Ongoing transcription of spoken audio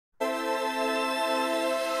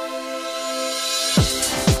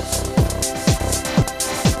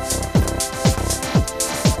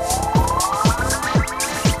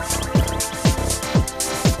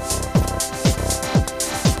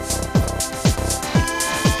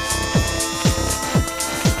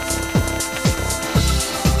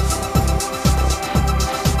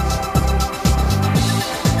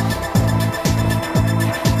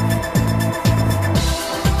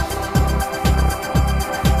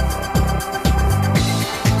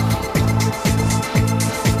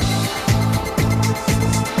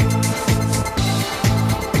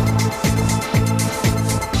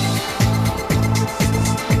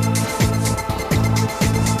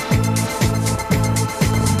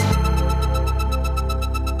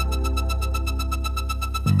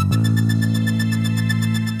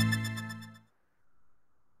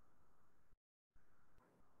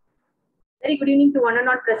evening to one and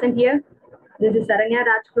all present here. This is Saranya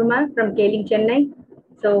Rajkumar from Kaling, Chennai.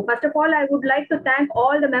 So first of all, I would like to thank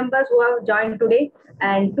all the members who have joined today.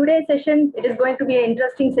 And today's session, it is going to be an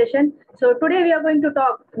interesting session. So today we are going to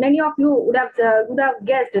talk. Many of you would have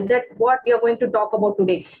guessed that what we are going to talk about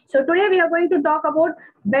today. So today we are going to talk about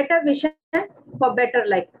better vision for better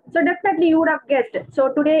life. So definitely you would have guessed.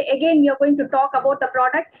 So today again we are going to talk about the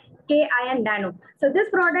product KIN Nano. So this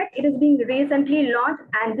product, it is being recently launched,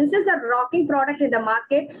 and this is a rocking product in the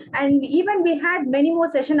market. And even we had many more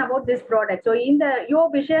sessions about this product. So in the your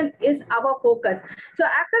vision is our focus. So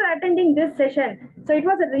after attending this session, so it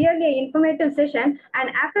was a really informative session. And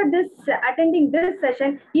after this attending this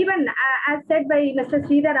session, even as said by Mr.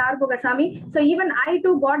 Sridhar Arumugasamy, so even I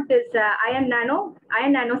too got this Iron Nano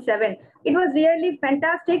 7. It was really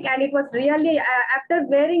fantastic, and it was really after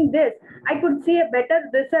wearing this, I could see a better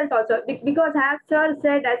result also, because as sir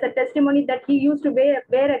said as a testimony that he used to wear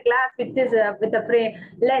a glass with this with a frame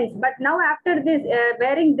lens, but now after this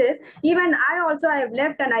wearing this, even I have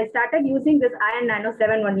left and I started using this Iron Nano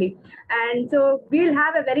 7 only. And so we'll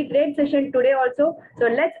have a very great session today also. So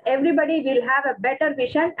let's everybody will have a better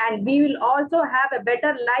vision, and we will also have a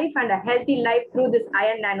better life and a healthy life through this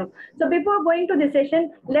Iron Nano. So before going to the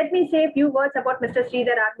session, let me say a few words about Mr.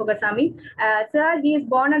 Sridhar Arumugasamy. Sir, he is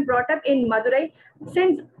born and brought up in Madurai.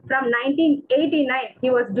 Since from 1989,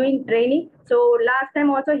 he was doing training. So last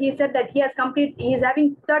time also he said that he is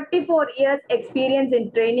having 34 years experience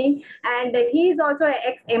in training, and he is also an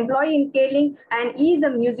ex-employee in Kaling, and he is a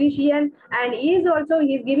musician, and he's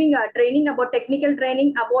giving a training about technical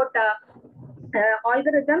training about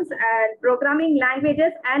algorithms and programming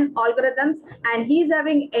languages and algorithms, and he's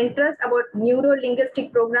having interest about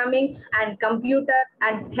neuro-linguistic programming and computer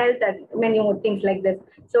and health and many more things like this.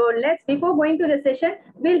 So before going to the session,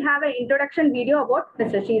 we'll have an introduction video about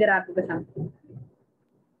Mr. Sridhar Arumugasamy.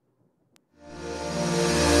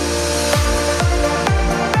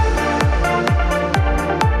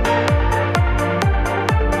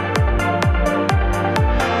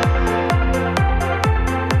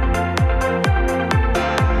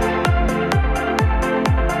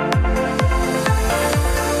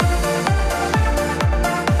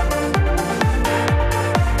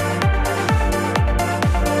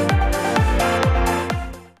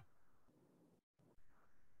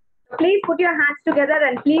 Please put your hands together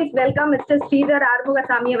and please welcome Mr. Sridhar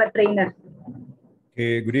Arumugasamy, our trainer.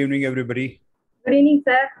 Okay, good evening, everybody. Good evening,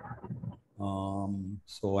 sir.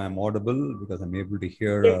 So I'm audible because I'm able to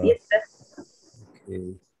hear. Yes, sir.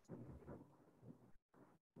 Okay.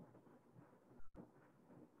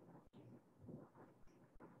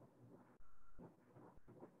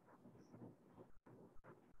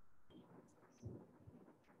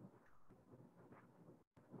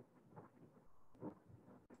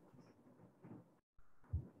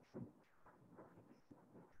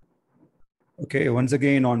 Okay, once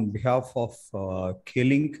again, on behalf of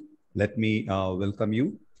Kaling, let me welcome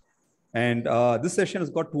you. And this session has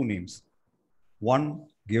got two names. One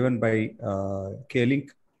given by Kaling,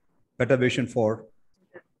 better vision for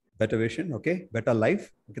better vision, okay, better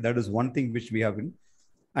life. Okay, that is one thing which we have in.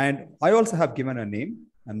 And I also have given a name,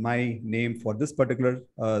 and my name for this particular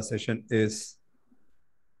session is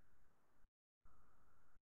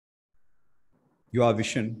Your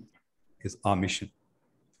Vision is Our Mission.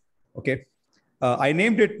 Okay. I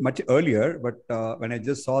named it much earlier, but when I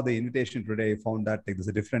just saw the invitation today, I found that there's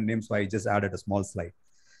a different name, so I just added a small slide.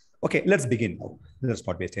 Okay, let's begin now. Let's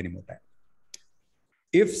not waste any more time.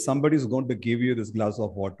 If somebody is going to give you this glass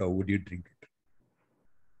of water, would you drink it?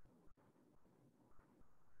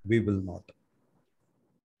 We will not.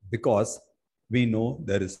 Because we know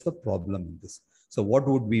there is a problem in this. So what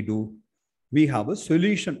would we do? We have a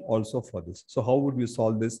solution also for this. So how would we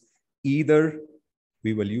solve this? Either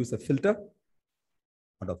we will use a filter,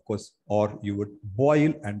 and of course, or you would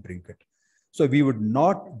boil and drink it. So we would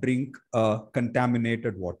not drink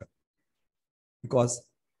contaminated water, because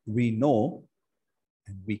we know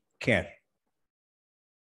and we care.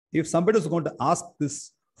 If somebody is going to ask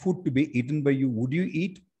this food to be eaten by you, would you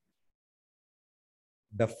eat?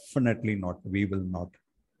 Definitely not. We will not.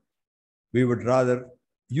 We would rather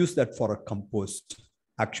use that for a compost.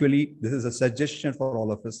 Actually, this is a suggestion for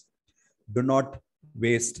all of us. Do not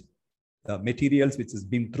waste the materials which has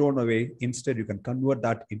been thrown away. Instead, you can convert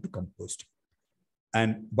that into compost.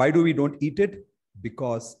 And why do we don't eat it?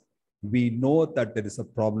 Because we know that there is a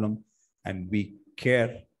problem and we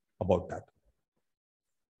care about that.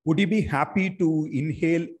 Would you be happy to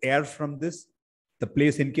inhale air from this? The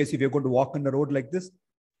place, in case if you're going to walk on the road like this?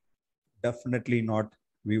 Definitely not.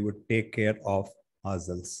 We would take care of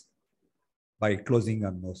ourselves by closing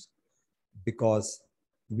our nose, because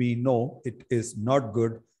we know it is not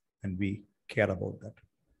good and we care about that.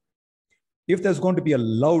 If there's going to be a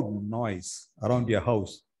loud noise around your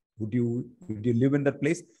house, would you live in that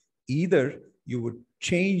place? Either you would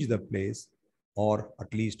change the place, or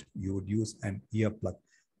at least you would use an earplug,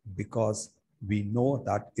 because we know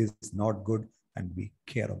that is not good and we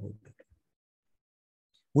care about it.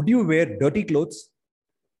 Would you wear dirty clothes?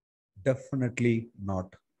 Definitely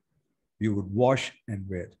not. You would wash and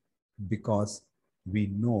wear, because we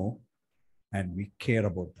know and we care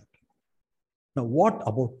about that. Now, what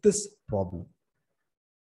about this problem?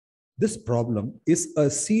 This problem is a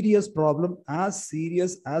serious problem, as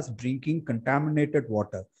serious as drinking contaminated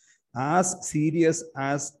water, as serious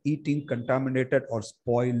as eating contaminated or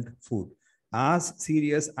spoiled food, as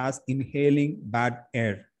serious as inhaling bad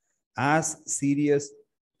air, as serious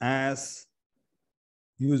as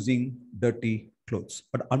using dirty clothes.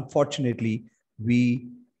 But unfortunately, we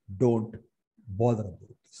don't bother about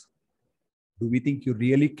this. Do we think you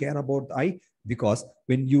really care about the eye? Because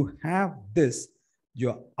when you have this,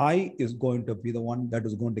 your eye is going to be the one that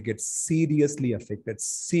is going to get seriously affected.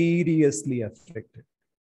 Seriously affected.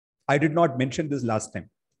 I did not mention this last time.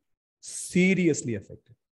 Seriously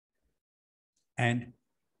affected. And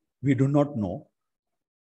we do not know.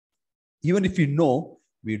 Even if we know,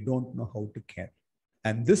 we don't know how to care.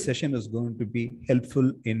 And this session is going to be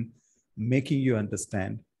helpful in making you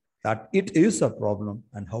understand that it is a problem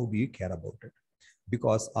and how do you care about it.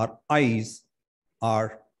 Because our eyes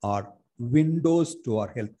are our windows to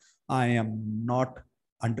our health. I am not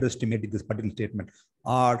underestimating this particular statement.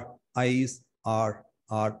 Our eyes are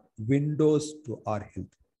our windows to our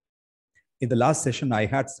health. In the last session, I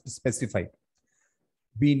had specified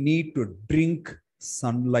we need to drink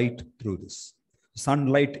sunlight through this.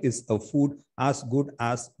 Sunlight is a food as good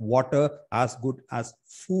as water, as good as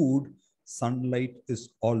food. Sunlight is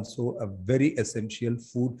also a very essential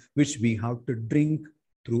food which we have to drink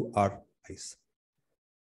through our eyes.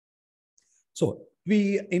 So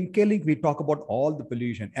in K-Link, we talk about all the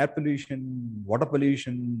pollution: air pollution, water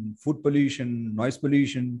pollution, food pollution, noise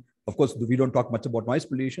pollution. Of course, we don't talk much about noise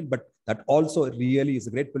pollution, but that also really is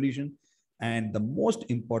a great pollution. And the most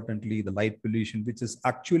importantly, the light pollution, which is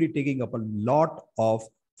actually taking up a lot of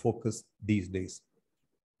focus these days.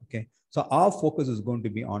 Okay, so our focus is going to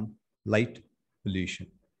be on light pollution.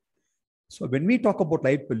 So when we talk about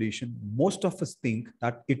light pollution, most of us think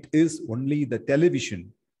that it is only the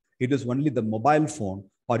television, it is only the mobile phone,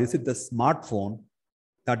 or is it the smartphone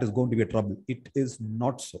that is going to be a trouble. It is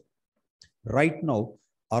not so. Right now,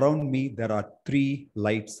 around me, there are 3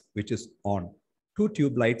 lights which is on. 2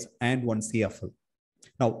 tube lights and 1 CFL.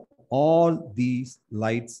 Now, all these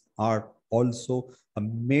lights are also a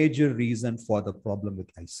major reason for the problem with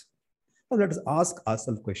eyes. Now, let us ask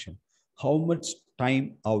ourselves a question. How much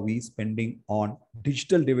time are we spending on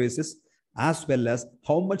digital devices, as well as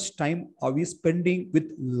how much time are we spending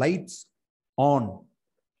with lights on?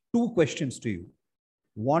 2 questions to you.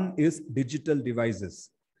 One is digital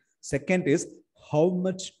devices. Second is how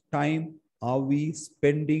much time are we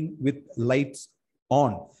spending with lights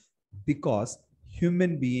on? Because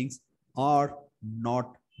human beings are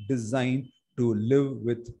not designed to live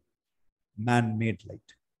with man-made light.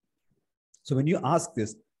 So when you ask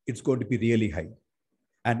this, it's going to be really high.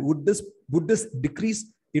 And would this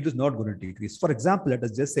decrease? It is not going to decrease. For example, let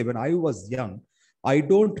us just say when I was young, I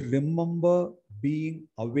don't remember being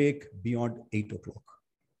awake beyond 8 o'clock.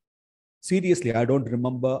 Seriously, I don't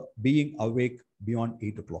remember being awake beyond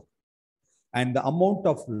 8 o'clock. And the amount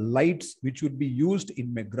of lights which would be used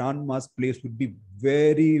in my grandma's place would be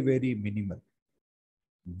very, very minimal.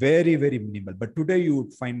 Very, very minimal. But today you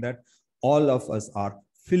would find that all of us are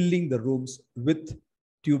filling the rooms with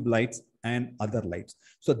tube lights and other lights.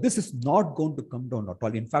 So this is not going to come down at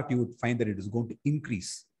all. In fact, you would find that it is going to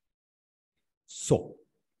increase. So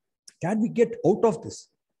can we get out of this?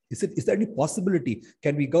 Is there any possibility?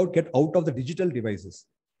 Can we get out of the digital devices?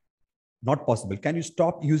 Not possible. Can you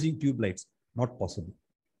stop using tube lights? Not possible.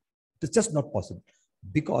 It's just not possible,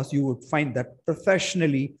 because you would find that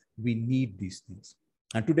professionally we need these things.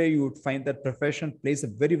 And today you would find that profession plays a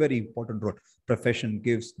very, very important role. Profession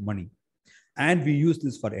gives money. And we use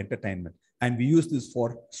this for entertainment. And we use this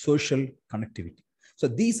for social connectivity. So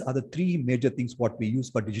these are the 3 major things what we use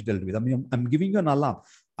for digital devices. I mean, I'm giving you an alarm.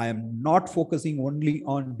 I am not focusing only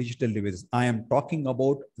on digital devices. I am talking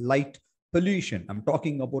about light pollution. I'm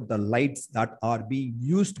talking about the lights that are being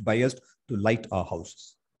used by us to light our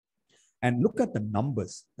houses. And look at the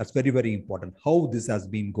numbers. That's very, very important. How this has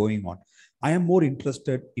been going on. I am more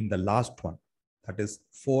interested in the last one. That is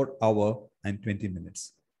 4 hours and 20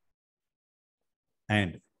 minutes.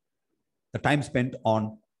 And the time spent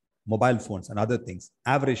on mobile phones and other things,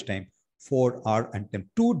 average time 4 hours and 10.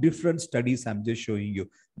 Two different studies I'm just showing you.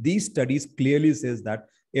 These studies clearly says that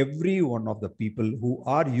every one of the people who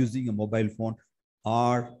are using a mobile phone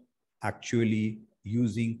are actually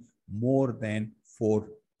using more than 4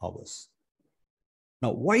 hours.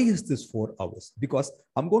 Now, why is this 4 hours? Because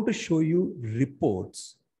I'm going to show you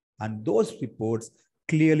reports, and those reports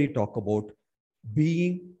clearly talk about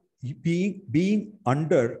being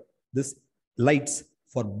under this lights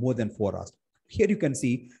for more than 4 hours. Here you can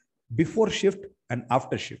see before shift and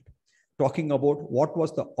after shift, talking about what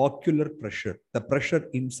was the ocular pressure. The pressure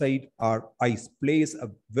inside our eyes plays a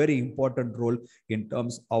very important role in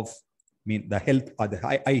terms of the health or the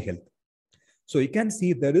eye health. So you can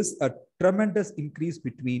see there is a tremendous increase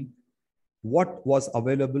between what was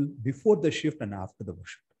available before the shift and after the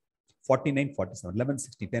shift. 49, 47, 11,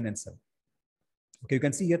 60, 10, and 7. Okay, you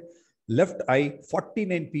can see here, left eye,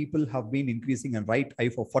 49 people have been increasing, and right eye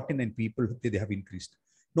for 49 people, they have increased.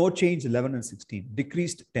 No change, 11 and 16,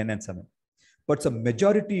 decreased 10 and 7. But the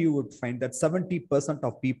majority, you would find that 70%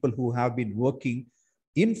 of people who have been working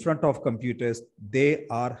in front of computers, they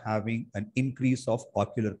are having an increase of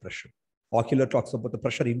ocular pressure. Ocular talks about the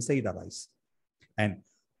pressure inside our eyes. And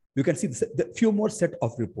you can see the few more set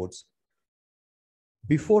of reports.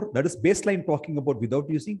 Before, that is baseline talking about without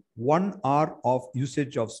using 1 hour of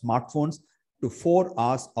usage of smartphones to 4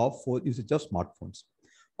 hours of usage of smartphones.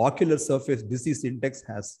 Ocular surface disease index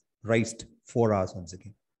has raised 4 hours once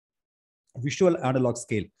again. Visual analog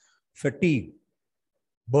scale, fatigue,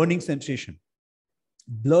 burning sensation,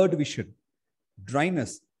 blurred vision,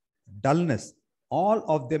 dryness, dullness, all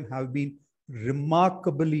of them have been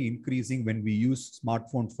remarkably increasing when we use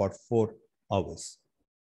smartphone for 4 hours.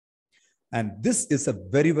 And this is a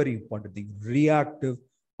very, very important thing, reactive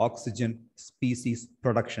oxygen species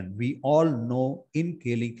production. We all know in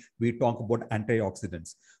kaolin, we talk about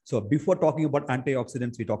antioxidants. So before talking about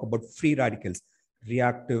antioxidants, we talk about free radicals.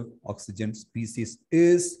 Reactive oxygen species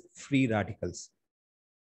is free radicals.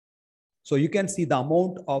 So you can see the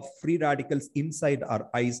amount of free radicals inside our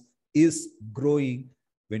eyes is growing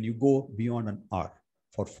when you go beyond an hour.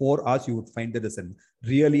 For 4 hours, you would find that it's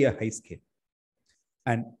really a high scale.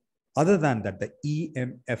 And other than that, the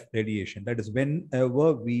EMF radiation, that is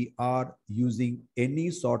whenever we are using any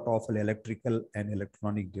sort of an electrical and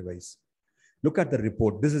electronic device. Look at the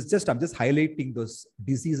report. This is just, I'm just highlighting those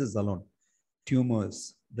diseases alone.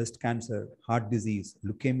 Tumors, breast cancer, heart disease,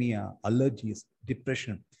 leukemia, allergies,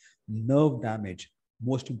 depression, nerve damage,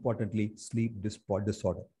 most importantly, sleep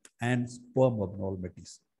disorder, and sperm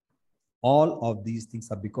abnormalities. All of these things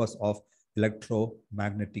are because of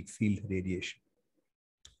electromagnetic field radiation.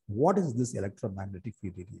 What is this electromagnetic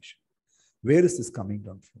field radiation? Where is this coming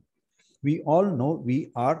down from? We all know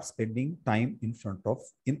we are spending time in front of,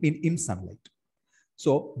 in sunlight.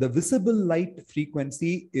 So the visible light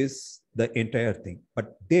frequency is the entire thing.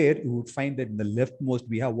 But there you would find that in the leftmost,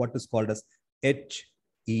 we have what is called as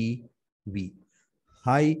HEV,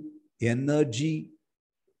 high energy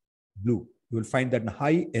blue. You will find that in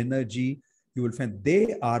high energy, you will find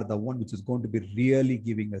they are the one which is going to be really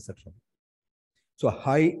giving us a trouble. So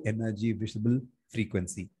high energy visible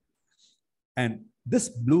frequency. And this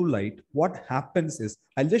blue light, what happens is,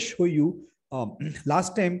 I'll just show you,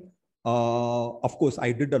 last time, of course,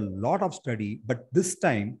 I did a lot of study, but this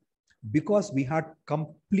time, because we had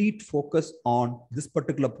complete focus on this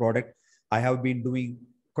particular product, I have been doing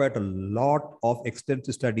quite a lot of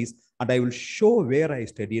extensive studies, and I will show where I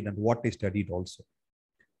studied and what I studied also.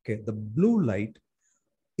 Okay, the blue light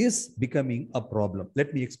is becoming a problem.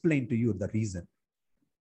 Let me explain to you the reason.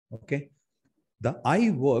 Okay, the eye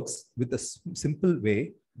works with a simple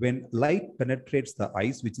way. When light penetrates the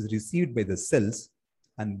eyes, which is received by the cells,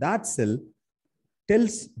 and that cell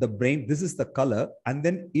tells the brain this is the color, and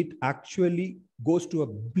then it actually goes to a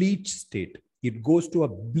bleach state. It goes to a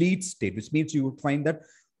bleach state, which means you would find that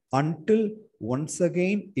until once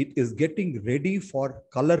again it is getting ready for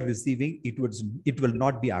color receiving, it will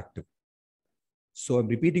not be active. So I'm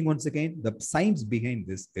repeating once again, the science behind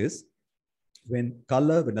this is when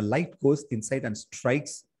the light goes inside and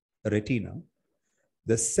strikes the retina,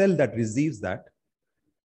 the cell that receives that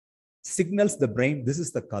signals the brain, this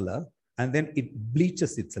is the color, and then it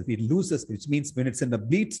bleaches itself. It loses, which means when it's in a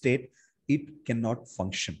bleach state, it cannot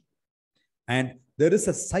function. And there is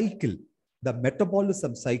a cycle. The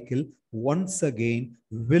metabolism cycle once again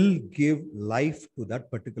will give life to that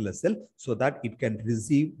particular cell so that it can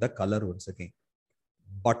receive the color once again.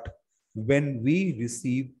 But when we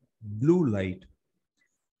receive blue light,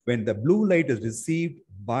 when the blue light is received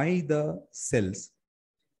by the cells,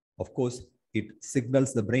 of course, it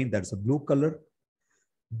signals the brain that's a blue color.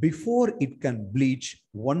 Before it can bleach,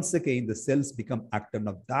 once again, the cells become active.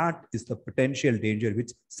 Now, that is the potential danger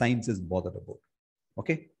which science is bothered about.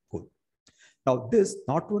 Okay, cool. Now, this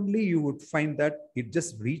not only you would find that it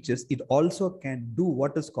just reaches, it also can do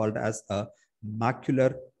what is called as a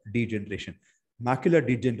macular degeneration. Macular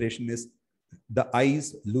degeneration is the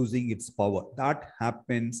eyes losing its power. That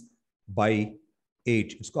happens by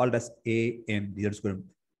age. It's called as AM.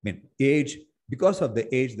 Age. Because of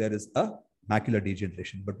the age, there is a macular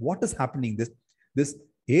degeneration. But what is happening? This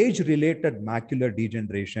age-related macular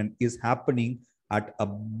degeneration is happening at a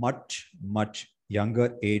much, much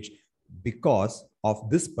younger age because of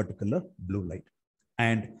this particular blue light.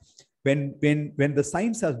 And when the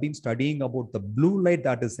science has been studying about the blue light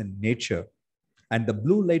that is in nature and the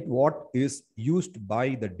blue light what is used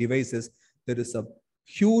by the devices, there is a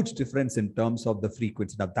huge difference in terms of the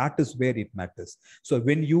frequency. Now, that is where it matters. So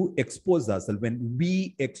when you expose ourselves, when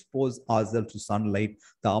we expose ourselves to sunlight,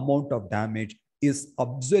 the amount of damage is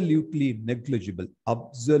absolutely negligible,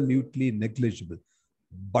 absolutely negligible.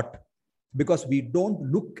 But because we don't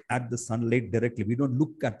look at the sunlight directly, we don't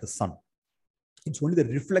look at the sun. It's only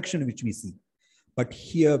the reflection which we see. But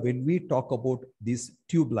here, when we talk about these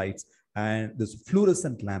tube lights and these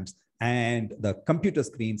fluorescent lamps and the computer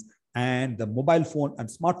screens and the mobile phone and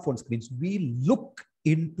smartphone screens, we look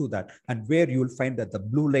into that, and where you will find that the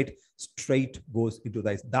blue light straight goes into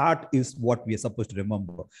the eyes. That is what we are supposed to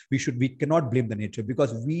remember. We cannot blame the nature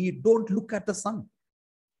because we don't look at the sun.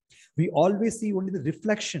 We always see only the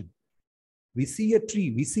reflection. We see a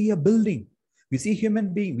tree, we see a building, we see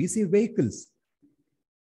human being, we see vehicles,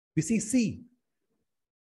 we see sea.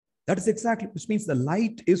 That is exactly, which means the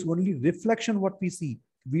light is only reflection what we see.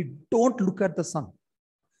 We don't look at the sun.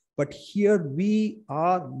 But here we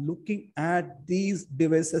are looking at these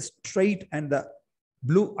devices straight, and the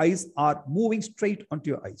blue eyes are moving straight onto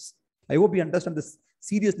your eyes. I hope you understand the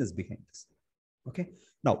seriousness behind this. Okay.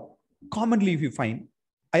 Now, commonly, if you find,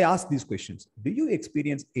 I ask these questions: do you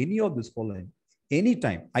experience any of this following?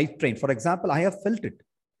 Anytime I train, for example, I have felt it.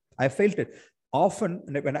 I felt it often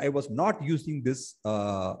when I was not using this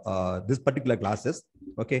this particular glasses.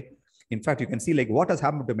 Okay. In fact, you can see like what has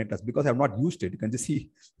happened to my glass because I have not used it. You can just see,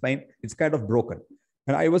 fine, it's kind of broken.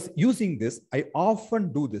 When I was using this, I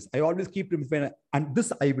often do this. I always keep remembering, and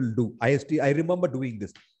this I will do. I remember doing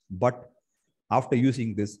this, but after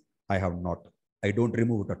using this, I have not. I don't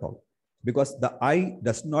remove it at all because the eye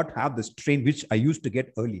does not have the strain which I used to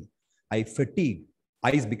get earlier. I fatigue,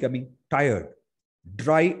 eyes becoming tired.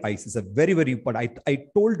 Dry eyes is a very, very important. I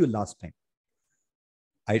told you last time.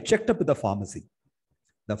 I checked up with the pharmacy.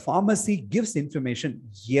 The pharmacy gives information.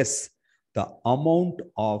 Yes, the amount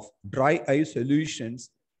of dry eye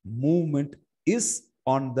solutions movement is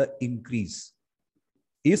on the increase.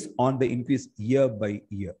 Is on the increase year by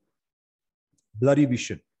year. Blurry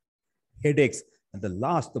vision, headaches, and the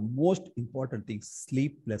most important thing,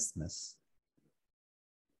 sleeplessness.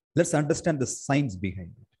 Let's understand the science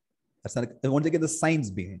behind it. Once again, the science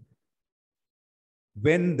behind it.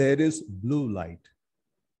 When there is blue light,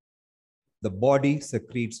 the body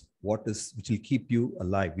secretes which will keep you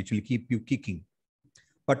alive, which will keep you kicking.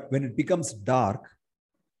 But when it becomes dark,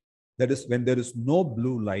 that is when there is no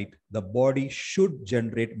blue light, the body should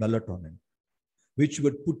generate melatonin, which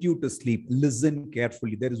would put you to sleep. Listen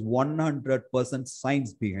carefully. There is 100%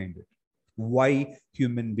 science behind it. Why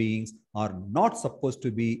human beings are not supposed to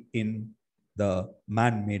be in the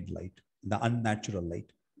man-made light, the unnatural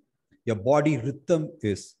light. Your body rhythm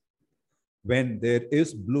is when there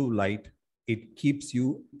is blue light, it keeps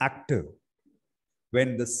you active.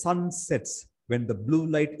 When the sun sets, when the blue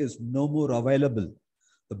light is no more available,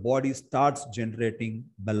 the body starts generating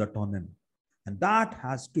melatonin. And that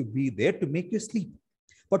has to be there to make you sleep.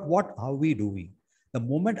 But what are we doing? The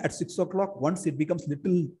moment at 6 o'clock, once it becomes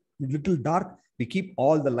little dark, we keep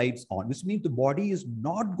all the lights on, which means the body is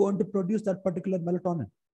not going to produce that particular melatonin.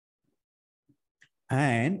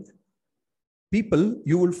 And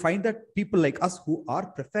you will find that people like us who are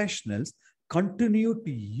professionals continue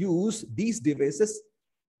to use these devices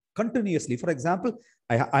continuously. For example,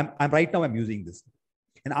 I'm right now, I'm using this.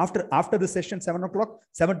 And after the session, 7 o'clock,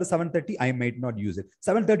 7 to 7:30, I might not use it.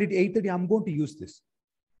 7:30 to 8:30, I'm going to use this.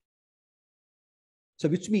 So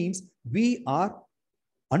which means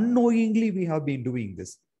unknowingly, we have been doing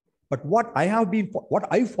this. But what I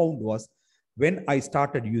found was when I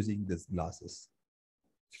started using these glasses,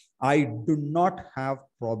 I do not have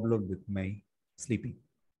problem with my sleeping.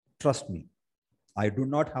 Trust me, I do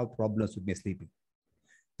not have problems with my sleeping.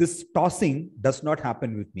 This tossing does not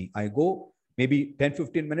happen with me. I go maybe 10,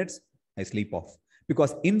 15 minutes, I sleep off.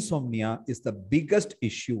 Because insomnia is the biggest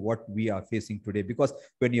issue what we are facing today. Because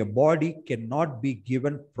when your body cannot be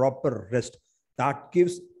given proper rest, that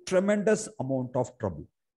gives tremendous amount of trouble.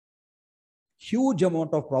 Huge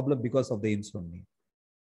amount of problem because of the insomnia.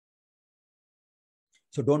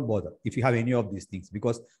 So don't bother if you have any of these things,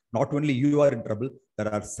 because not only you are in trouble,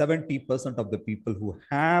 there are 70% of the people who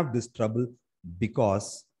have this trouble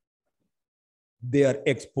because they are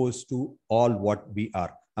exposed to all what we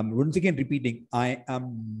are. I'm once again repeating, I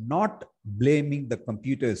am not blaming the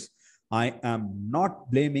computers. I am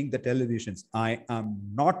not blaming the televisions. I am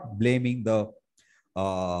not blaming the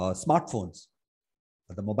smartphones,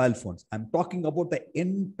 the mobile phones. I'm talking about the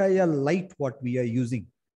entire light what we are using,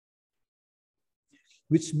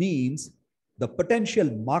 which means the potential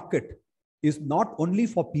market is not only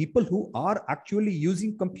for people who are actually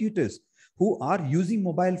using computers, who are using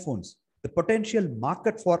mobile phones. The potential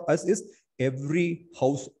market for us is every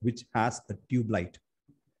house which has a tube light.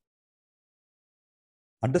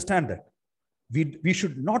 Understand that. We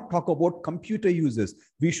should not talk about computer users.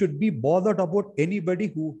 We should be bothered about anybody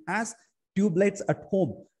who has tube lights at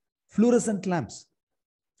home. Fluorescent lamps.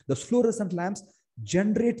 Those fluorescent lamps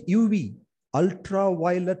generate UV,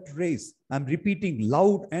 ultraviolet rays. I'm repeating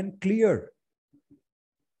loud and clear.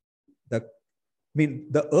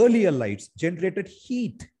 The earlier lights generated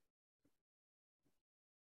heat.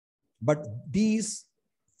 But these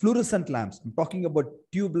fluorescent lamps, I'm talking about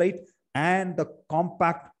tube light and the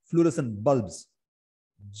compact fluorescent bulbs,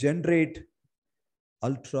 generate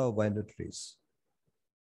ultraviolet rays.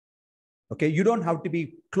 Okay, you don't have to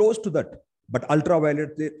be close to that, but ultraviolet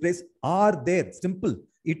rays are there. Simple,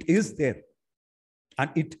 it is there. And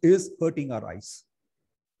it is hurting our eyes.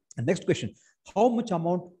 And next question, how much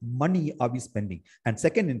amount money are we spending? And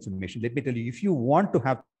second information, let me tell you, if you want to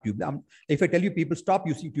have tube, if I tell you people stop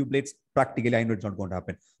using tube lights, practically I know it's not going to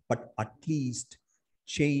happen, but at least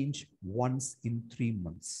change once in 3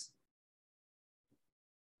 months.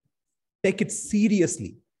 Take it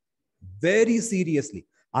seriously, very seriously.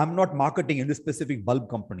 I'm not marketing any specific bulb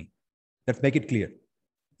company. Let's make it clear.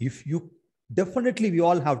 If you definitely, we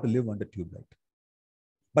all have to live under tube light.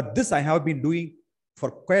 But this I have been doing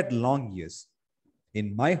for quite long years.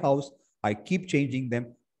 In my house, I keep changing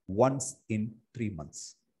them once in 3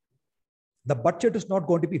 months. The budget is not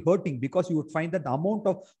going to be hurting because you would find that the amount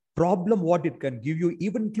of problem what it can give you,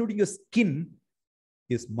 even including your skin,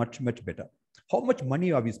 is much, much better. How much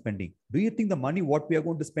money are we spending? Do you think the money what we are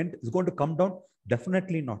going to spend is going to come down?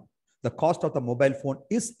 Definitely not. The cost of the mobile phone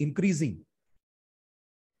is increasing.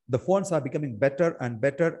 The phones are becoming better and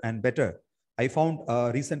better and better. I found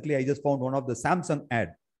recently, I just found one of the Samsung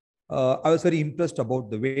ad. I was very impressed about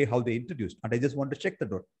the way how they introduced, and I just wanted to check the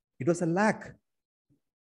door. It was $1 lakh.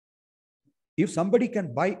 If somebody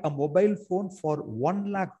can buy a mobile phone for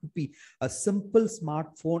 1 lakh rupee, a simple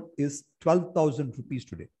smartphone is 12,000 rupees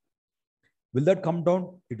today. Will that come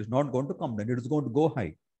down? It is not going to come down. It is going to go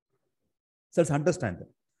high. So let's understand that.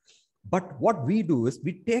 But what we do is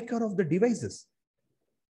we take care of the devices.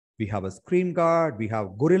 We have a screen guard, we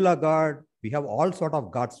have Gorilla Guard, we have all sort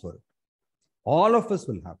of guards for it. All of us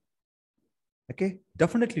will have. Okay,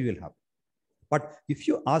 definitely will have. But if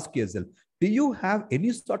you ask yourself, do you have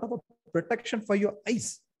any sort of a protection for your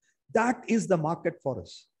eyes? That is the market for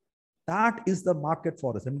us. That is the market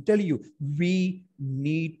for us. I'm telling you, we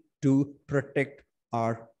need to protect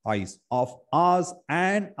our eyes of ours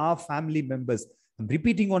and our family members. I'm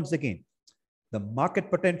repeating once again, the market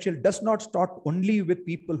potential does not start only with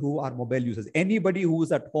people who are mobile users. Anybody who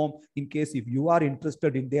is at home, in case if you are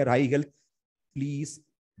interested in their eye health, please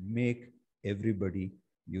make everybody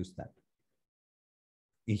use that.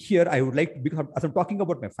 Here, I would like to, because as I'm talking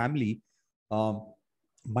about my family,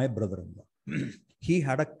 my brother-in-law, he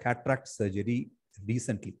had a cataract surgery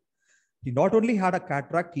recently. He not only had a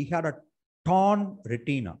cataract, he had a torn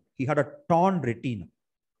retina. He had a torn retina.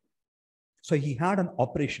 So he had an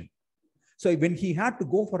operation. So when he had to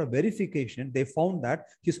go for a verification, they found that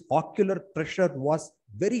his ocular pressure was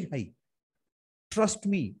very high. Trust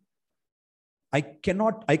me, I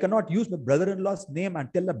cannot use my brother-in-law's name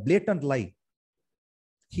and tell a blatant lie.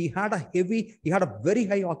 He had a very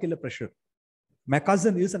high ocular pressure. My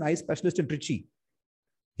cousin is an eye specialist in Trichy.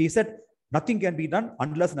 He said, nothing can be done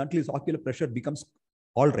unless and until his ocular pressure becomes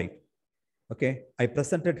all right. Okay, I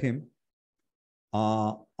presented him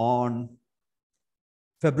on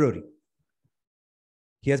February.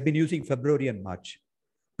 He has been using February and March.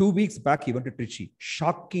 2 weeks back, he went to Trichy.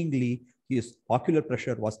 Shockingly, his ocular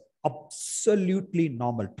pressure was absolutely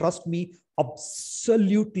normal. Trust me,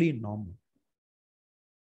 absolutely normal.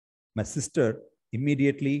 My sister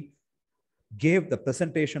immediately gave the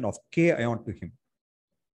presentation of K-ion to him.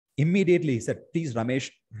 Immediately he said, please,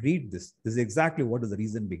 Ramesh, read this. This is exactly what is the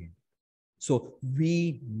reason behind. So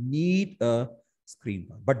we need a screen,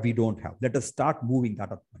 but we don't have. Let us start moving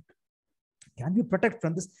that up. Can we protect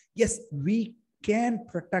from this? Yes, we can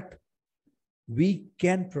protect. We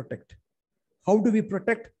can protect. How do we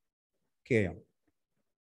protect? KM.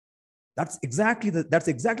 That's exactly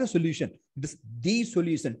the solution. This the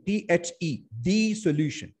solution, THE, the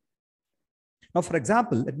solution. Now, for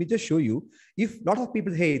example, let me just show you. If a lot of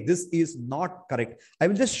people, hey, this is not correct, I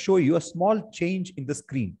will just show you a small change in the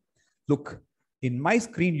screen. Look, in my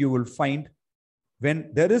screen, you will find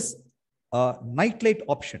when there is a nightlight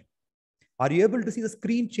option. Are you able to see the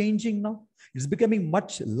screen changing now? It's becoming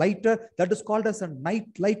much lighter. That is called as a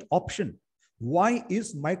nightlight option. Why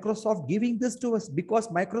is Microsoft giving this to us? Because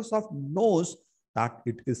Microsoft knows that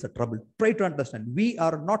it is a trouble. Try to understand. We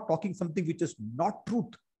are not talking something which is not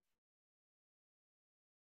truth.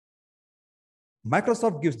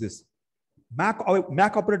 Microsoft gives this. Mac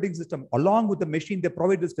operating system, along with the machine, they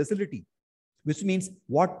provide this facility, which means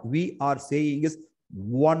what we are saying is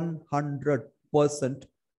 100%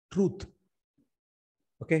 truth.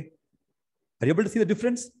 Okay. Are you able to see the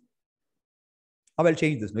difference? I will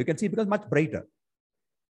change this. Now you can see it becomes much brighter.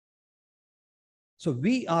 So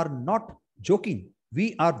we are not joking.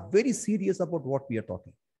 We are very serious about what we are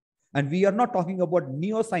talking. And we are not talking about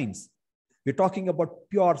neuroscience. We're talking about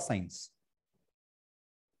pure science.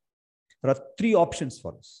 There are three options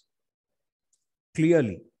for us.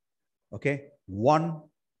 Clearly. Okay. One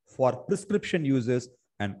for prescription users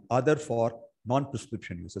and other for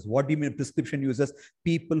non-prescription users. What do you mean prescription users?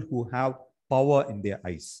 People who have power in their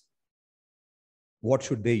eyes. What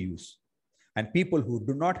should they use? And people who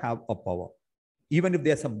do not have a power, even if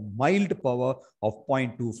there's a mild power of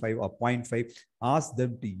 0.25 or 0.5, ask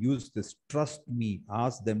them to use this. Trust me,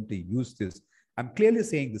 ask them to use this. I'm clearly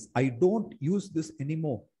saying this. I don't use this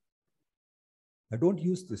anymore. I don't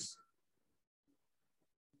use this.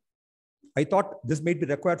 I thought this may be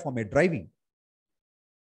required for my driving.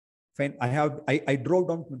 Fine. I drove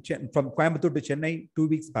down from Coimbatore to Chennai 2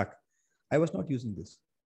 weeks back. I was not using this.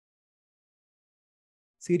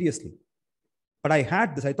 Seriously. But I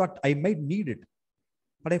had this. I thought I might need it.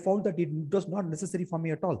 But I found that it was not necessary for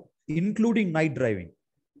me at all, including night driving.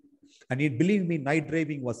 And believe me, night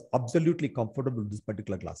driving was absolutely comfortable with this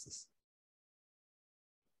particular glasses.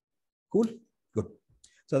 Cool? Good.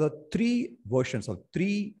 So the three versions of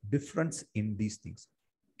three difference in these things.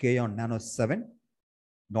 K-on Nano 7,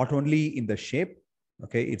 not only in the shape,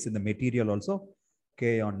 okay, it's in the material also.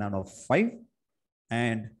 K-on Nano 5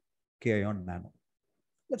 and K-on Nano.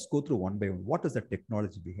 Let's go through one by one. What is the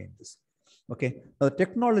technology behind this? Okay, now the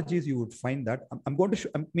technologies you would find that I'm going to show,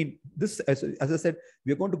 I mean, this, as I said,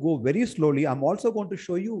 we're going to go very slowly. I'm also going to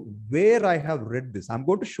show you where I have read this. I'm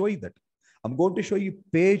going to show you that. I'm going to show you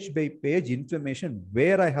page by page information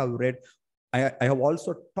where I have read. I have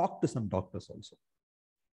also talked to some doctors also.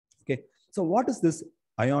 Okay, so what does this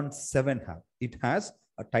Ion 7 have? It has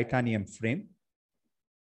a titanium frame.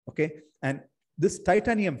 Okay, and this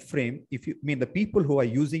titanium frame, if you mean the people who are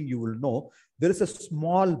using, you will know there is a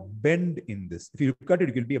small bend in this. If you look at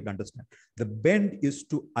it, you will be able to understand. The bend is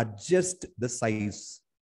to adjust the size.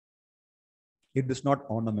 It is not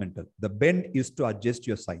ornamental. The bend is to adjust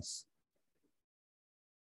your size.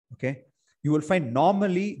 Okay, you will find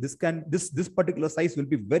normally this particular size will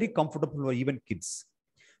be very comfortable for even kids.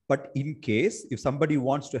 But in case if somebody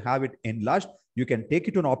wants to have it enlarged, you can take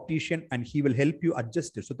it to an optician and he will help you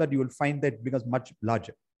adjust it so that you will find that it becomes much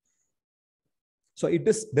larger. So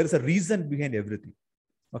there is a reason behind everything.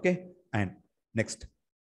 Okay, and next,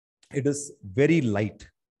 it is very light,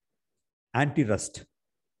 anti-rust,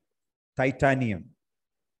 titanium,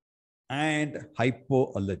 and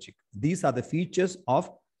hypoallergic. These are the features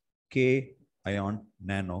of K-Ion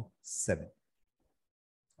Nano 7.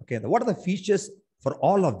 Okay, what are the features for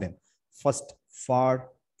all of them? First, far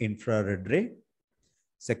infrared ray.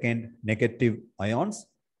 Second, negative ions.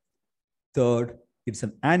 Third, it's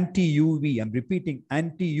an anti-UV. I'm repeating,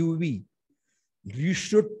 anti-UV. You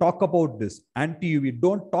should talk about this, anti-UV.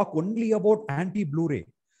 Don't talk only about anti-Blu-ray.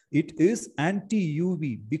 It is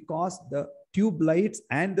anti-UV because the tube lights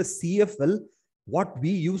and the CFL, what we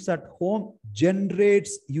use at home,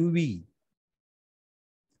 generates UV.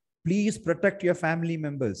 Please protect your family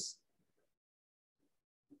members.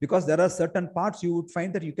 Because there are certain parts you would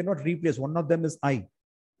find that you cannot replace. One of them is eye.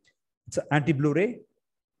 It's an anti-Blu-ray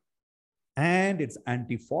and it's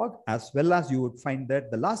anti-fog, as well as you would find that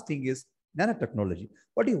the last thing is nanotechnology.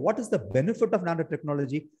 What is the benefit of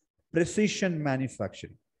nanotechnology? Precision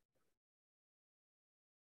manufacturing.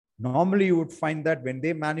 Normally, you would find that when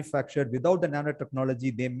they manufacture without the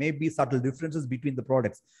nanotechnology, there may be subtle differences between the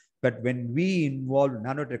products. But when we involve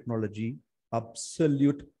nanotechnology,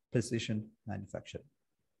 absolute precision manufacturing.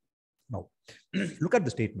 Now, look at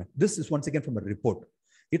the statement. This is once again from a report.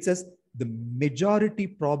 It says the majority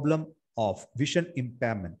problem of vision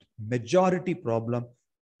impairment, majority problem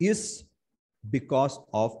is because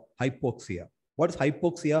of hypoxia. What is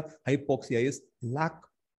hypoxia? Hypoxia is lack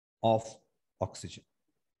of oxygen.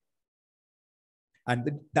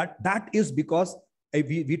 And that is because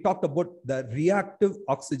we talked about the reactive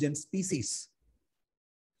oxygen species.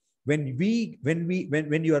 When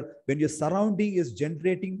your surrounding is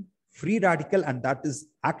generating free radical, and that is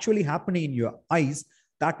actually happening in your eyes,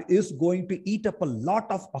 that is going to eat up a lot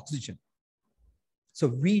of oxygen. So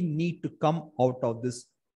we need to come out of this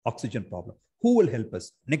oxygen problem. Who will help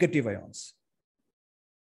us? Negative ions.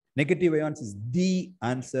 Negative ions is the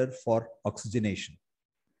answer for oxygenation.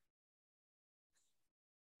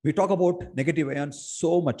 We talk about negative ions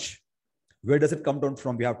so much. Where does it come down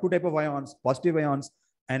from? We have two types of ions, positive ions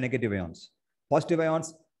and negative ions. Positive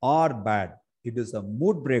ions are bad. It is a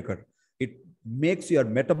mood breaker. It makes your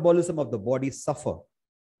metabolism of the body suffer.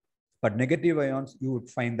 But negative ions, you would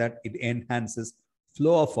find that it enhances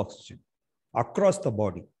flow of oxygen across the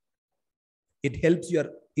body. It helps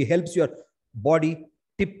your body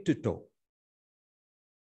tip to toe.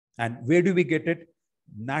 And where do we get it?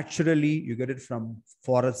 Naturally, you get it from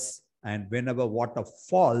forests, and whenever water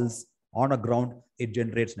falls on a ground, it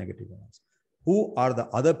generates negative ions. Who are the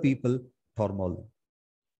other people? Tourmaline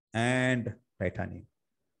and titanium.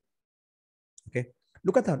 Okay,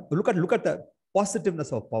 look at the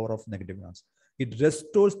positiveness of power of negative ions. It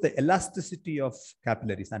restores the elasticity of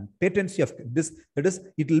capillaries and patency of this. That is,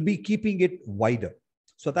 it will be keeping it wider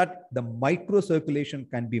so that the microcirculation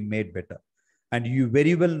can be made better. And you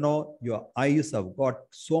very well know your eyes have got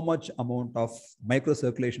so much amount of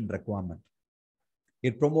microcirculation requirement.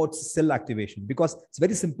 It promotes cell activation because it's a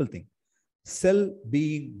very simple thing. Cell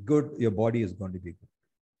being good, your body is going to be good.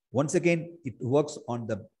 Once again, it works on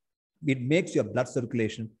it makes your blood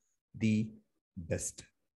circulation the best.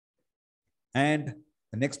 And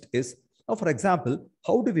the next is, for example,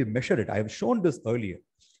 how do we measure it? I have shown this earlier.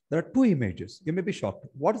 There are two images. You may be shocked.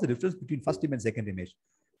 What is the difference between first image and second image?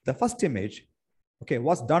 The first image, okay,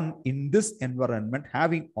 was done in this environment,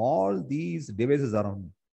 having all these devices around me.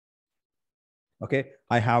 Okay,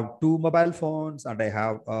 I have two mobile phones, and I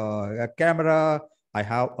have a camera. I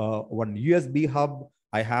have one USB hub.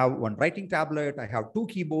 I have one writing tablet. I have two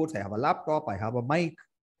keyboards. I have a laptop. I have a mic.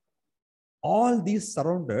 All these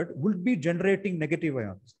surrounded will be generating negative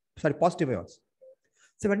ions, positive ions.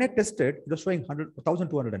 So when I tested, it was showing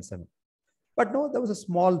 1,207. But no, there was a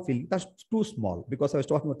small feeling. That's too small because I was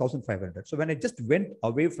talking about 1,500. So when I just went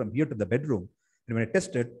away from here to the bedroom, and when I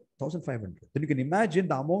tested 1,500, then you can imagine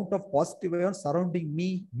the amount of positive ions surrounding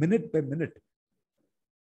me minute by minute.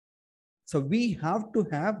 So we have to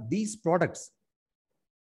have these products.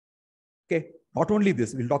 Okay, not only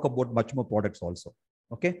this, we'll talk about much more products also.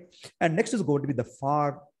 Okay, and next is going to be the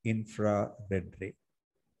far infrared ray.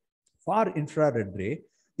 Far infrared ray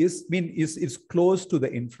is close to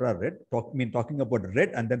the infrared. Talking about red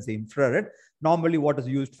and then say infrared. Normally, what is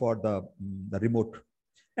used for the remote,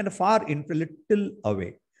 and far infrared, little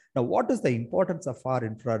away. Now, what is the importance of far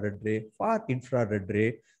infrared ray? Far infrared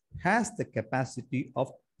ray has the capacity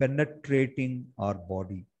of penetrating our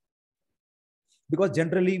body. Because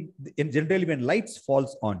generally when lights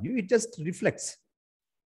falls on you, it just reflects.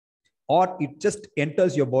 Or it just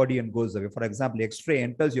enters your body and goes away. For example, X-ray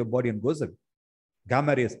enters your body and goes away.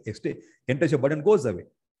 Gamma rays enters your body and goes away.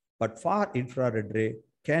 But far infrared ray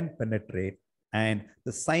can penetrate, and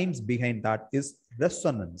the science behind that is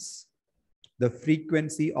resonance. The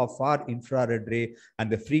frequency of far infrared ray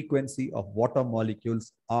and the frequency of water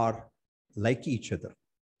molecules are like each other.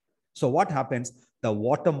 So what happens? The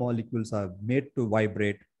water molecules are made to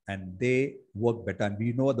vibrate and they work better. And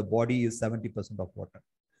we know the body is 70% of water.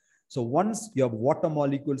 So once your water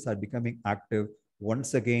molecules are becoming active,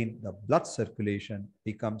 once again, the blood circulation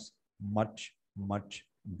becomes much, much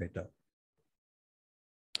better.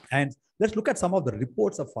 And let's look at some of the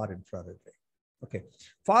reports of far infrared ray. Okay,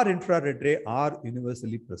 far infrared ray are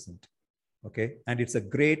universally present. Okay, and it's a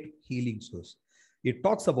great healing source. It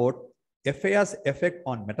talks about FAR's effect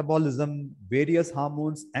on metabolism, various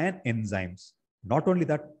hormones, and enzymes. Not only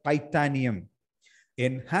that, titanium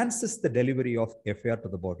enhances the delivery of FAR to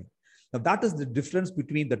the body. Now, that is the difference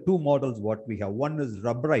between the two models what we have. One is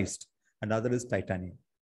rubberized and the other is titanium.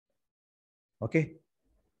 Okay.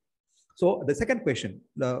 So the second question,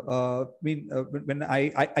 when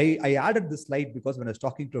I added this slide because when I was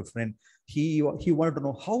talking to a friend, he wanted to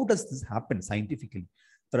know how does this happen scientifically.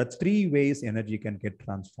 There are three ways energy can get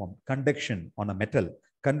transformed. Conduction on a metal.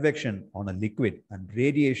 convection on a liquid, and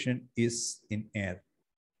radiation is in air.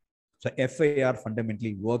 So FAR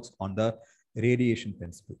fundamentally works on the radiation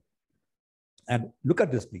principle. And look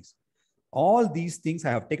at this, please. All these things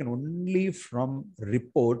I have taken only from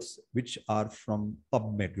reports which are from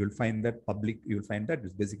PubMed. You'll find that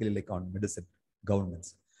it's basically like on medicine,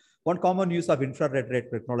 governments. One common use of infrared ray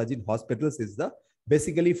technology in hospitals is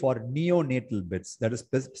basically for neonatal beds. That is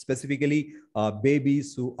specifically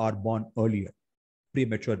babies who are born earlier,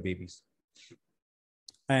 premature babies.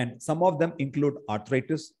 And some of them include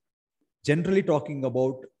arthritis, generally talking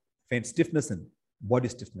about stiffness and body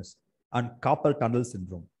stiffness, and carpal tunnel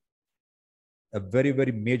syndrome. A very,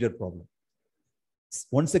 very major problem.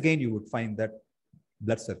 Once again, you would find that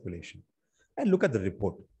blood circulation. And look at the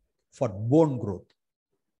report for bone growth.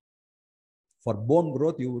 For bone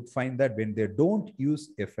growth, you would find that when they don't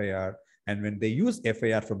use FAR and when they use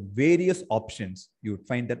FAR from various options, you would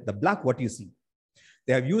find that the black, what you see,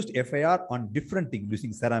 they have used FAR on different things,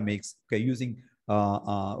 using ceramics, okay, using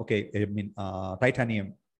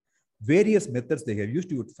titanium, various methods they have used.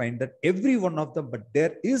 You would find that every one of them, but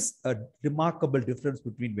there is a remarkable difference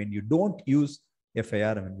between when you don't use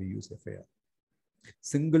FAR and when we use FAR.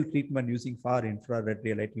 Single treatment using far infrared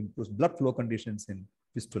ray light improves blood flow conditions in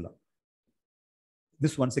fistula.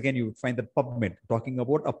 This, once again, you would find that PubMed, talking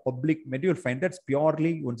about a public med, you'll find that's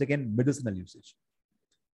purely, once again, medicinal usage.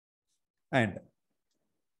 And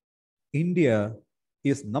India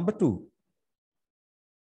is number 2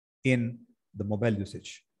 in the mobile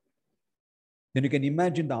usage. Then you can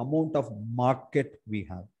imagine the amount of market we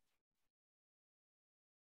have.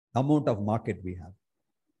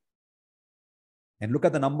 And look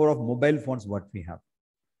at the number of mobile phones what we have.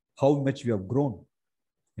 How much we have grown.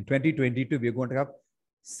 In 2022, we are going to have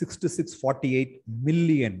 6648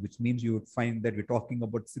 million, which means you would find that we're talking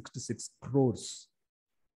about 66 crores.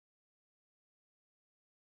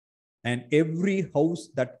 And every house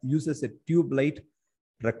that uses a tube light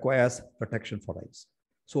requires protection for eyes.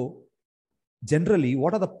 So generally,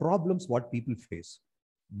 what are the problems what people face?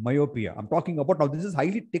 Myopia. I'm talking about, now this is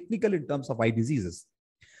highly technical in terms of eye diseases.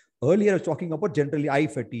 Earlier, I was talking about generally eye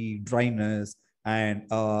fatigue, dryness, and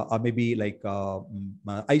or maybe like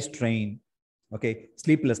eye strain, okay,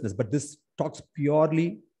 sleeplessness. But this talks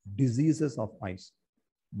purely diseases of eyes,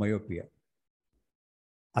 myopia,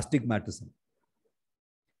 astigmatism.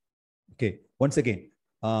 Okay, once again,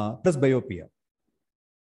 presbyopia.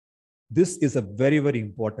 This is a very, very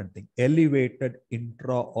important thing. Elevated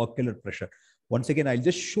intraocular pressure. Once again, I'll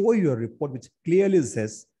just show you a report which clearly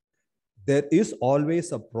says there is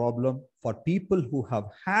always a problem for people who have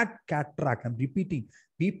had cataract. I'm repeating,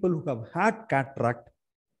 people who have had cataract,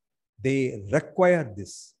 they require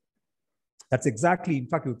this. That's exactly, in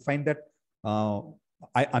fact, you would find that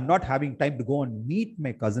I'm not having time to go and meet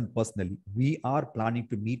my cousin personally. We are planning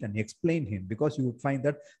to meet and explain him, because you would find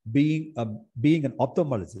that being an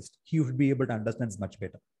ophthalmologist, he would be able to understand much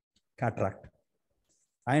better. Cataract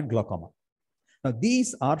and glaucoma. Now,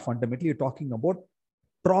 these are fundamentally talking about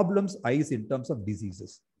problems eyes in terms of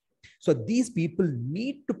diseases. So these people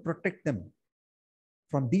need to protect them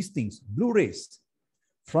from these things, blue rays,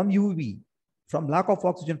 from UV, from lack of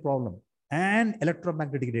oxygen problem, and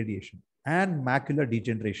electromagnetic radiation, and macular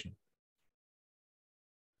degeneration.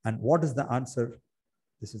 And what is the answer?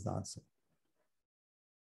 This is the answer.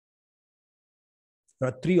 There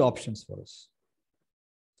are 3 options for us.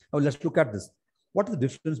 Now let's look at this. What is the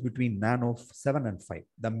difference between Nano 7 and 5?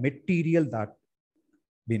 The material that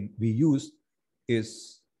we use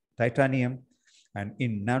is titanium, and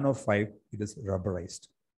in Nano 5, it is rubberized.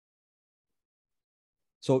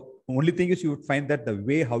 So only thing is you would find that the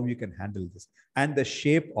way how you can handle this and the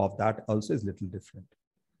shape of that also is a little different.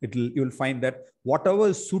 You'll find that whatever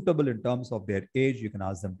is suitable in terms of their age, you can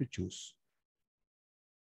ask them to choose.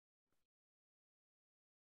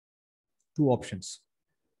 2 options.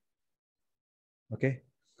 Okay.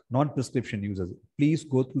 Non-prescription users. Please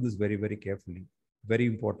go through this very, very carefully. Very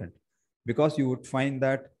important. Because you would find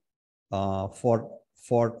that for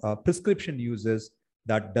prescription users,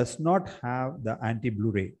 that does not have the anti-blue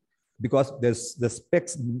ray, because there's the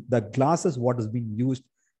specs, the glasses what is being used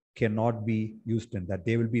cannot be used in that.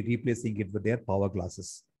 They will be replacing it with their power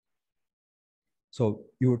glasses. So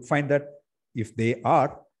you would find that if they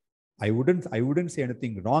are, I wouldn't say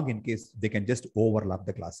anything wrong in case they can just overlap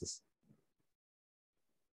the glasses.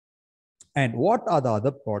 And what are the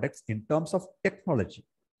other products in terms of technology?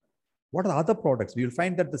 What are the other products? We will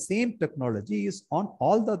find that the same technology is on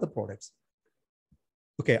all the other products.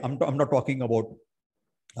 Okay, I'm not talking about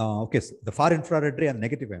so the far infrared ray and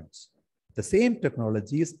negative ions. The same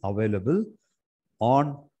technology is available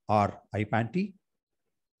on our eye panty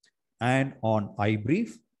and on eye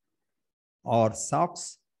brief or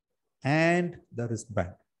socks and the wristband.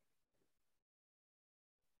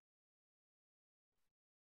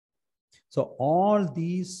 So all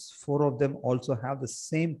these four of them also have the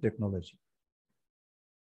same technology.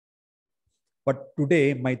 But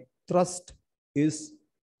today my thrust is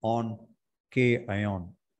on K-ion.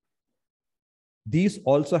 These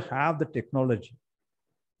also have the technology,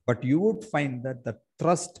 but you would find that the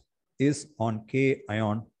thrust is on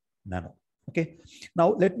K-ion nano. Okay.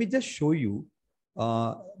 Now let me just show you,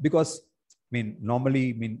 because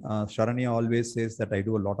normally, Sharanya always says that I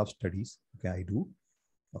do a lot of studies. Okay, I do.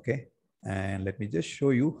 Okay. And let me just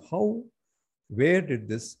show you where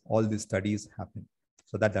did all these studies happen,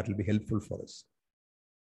 so that will be helpful for us.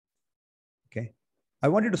 Okay. I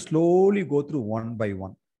want you to slowly go through one by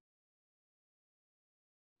one.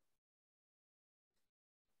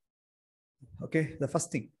 Okay. The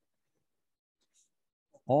first thing.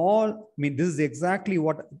 This is exactly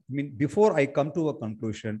what, before I come to a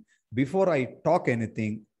conclusion, before I talk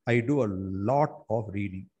anything, I do a lot of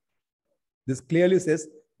reading. This clearly says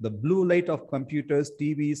the blue light of computers,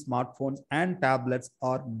 TVs, smartphones, and tablets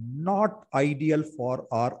are not ideal for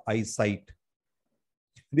our eyesight.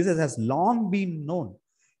 This has long been known.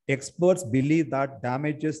 Experts believe that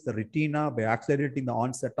damages the retina by accelerating the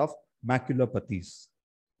onset of maculopathies.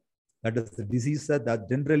 That is the diseases that are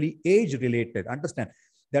generally age-related. Understand,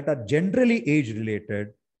 that are generally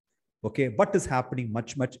age-related, okay, but is happening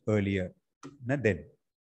much, much earlier than then.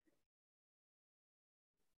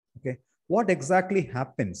 Okay. What exactly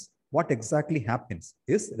happens? What exactly happens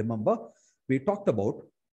is, remember, we talked about,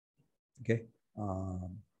 okay,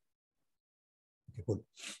 okay, cool.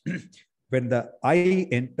 When the light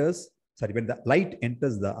enters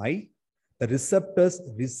the eye, the receptors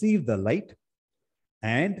receive the light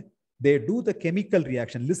and they do the chemical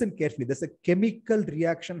reaction. Listen carefully. There's a chemical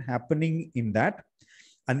reaction happening in that.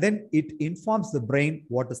 And then it informs the brain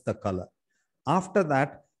what is the color. After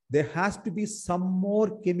that, there has to be some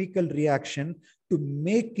more chemical reaction to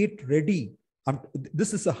make it ready.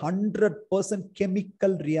 This is 100%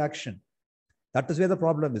 chemical reaction. That is where the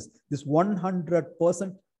problem is. This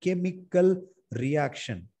 100% chemical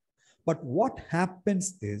reaction. But what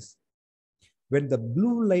happens is, when the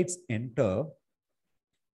blue lights enter,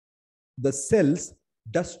 the cells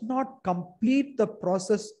does not complete the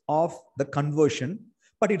process of the conversion,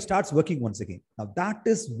 but it starts working once again. Now that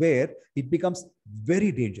is where it becomes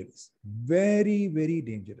very dangerous, very, very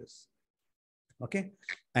dangerous. Okay.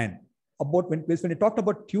 And when you talked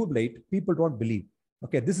about tube light, people don't believe.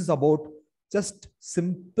 Okay. This is about just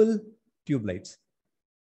simple tube lights.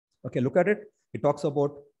 Okay. Look at it. It talks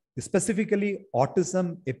about specifically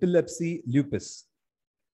autism, epilepsy, lupus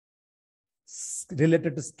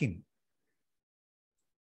related to skin.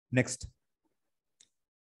 Next.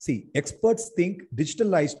 See, experts think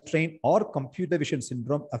digital eye strain or computer vision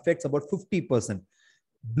syndrome affects about 50%.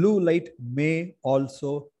 Blue light may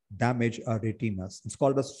also damage our retinas. It's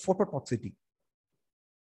called as phototoxicity.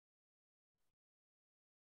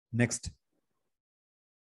 Next.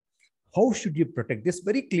 How should you protect this?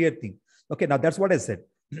 Very clear thing. Okay, now that's what I said.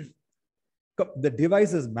 The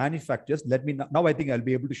device is manufactured. Let me now. I think I'll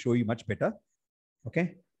be able to show you much better.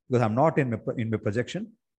 Okay, because I'm not in my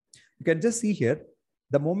projection. You can just see here.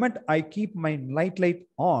 The moment I keep my light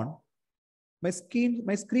on, my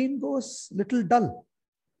screen goes little dull.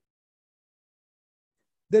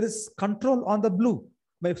 There is control on the blue.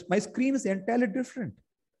 My screen is entirely different.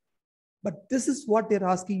 But this is what they're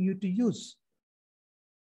asking you to use.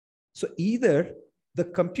 So either the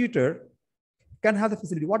computer can have the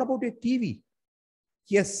facility. What about a TV?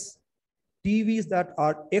 Yes, TVs that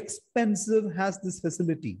are expensive has this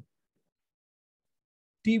facility.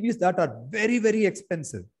 TVs that are very, very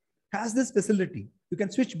expensive has this facility. You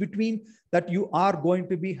can switch between that you are going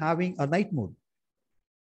to be having a night mode.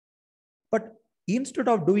 But instead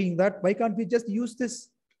of doing that, why can't we just use this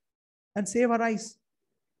and save our eyes?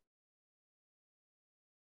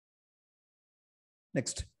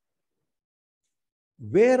 Next.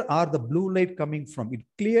 Where are the blue light coming from? It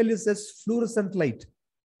clearly says fluorescent light,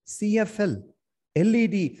 CFL,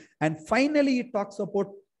 LED, and finally it talks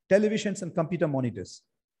about televisions and computer monitors.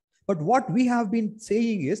 But what we have been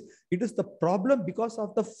saying is, it is the problem because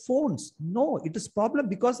of the phones. No, it is problem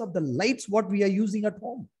because of the lights what we are using at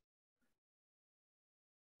home.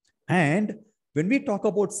 And when we talk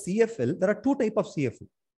about CFL, there are two types of CFL.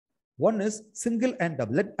 One is single and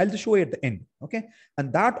double. I'll just show you at the end. Okay.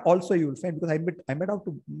 And that also you will find, because I might have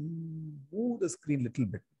to move the screen a little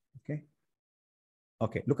bit. Okay.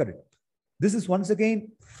 Okay. Look at it. This is once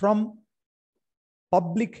again from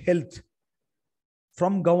public health,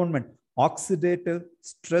 from government, oxidative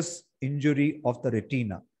stress injury of the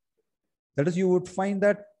retina. That is, you would find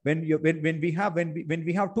that when we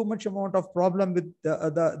have too much amount of problem with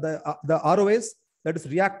the ROS, that is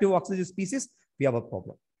reactive oxygen species, we have a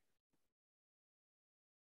problem.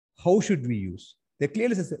 How should we use? They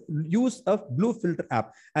clearly says use a blue filter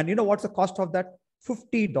app. And you know what's the cost of that?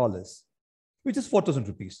 $50, which is 4,000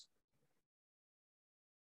 rupees.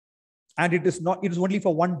 And it is only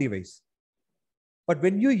for one device. But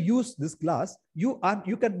when you use this glass, you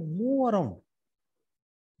can move around.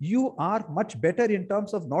 You are much better in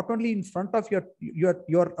terms of not only in front of your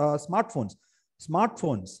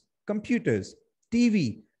smartphones, computers,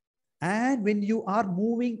 TV, and when you are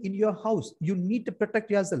moving in your house, you need to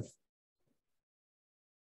protect yourself.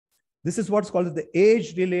 This is what's called the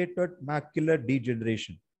age-related macular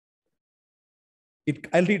degeneration.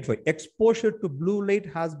 I'll read for you. Exposure to blue light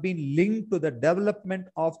has been linked to the development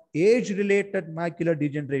of age-related macular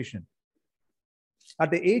degeneration.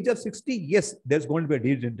 At the age of 60, yes, there's going to be a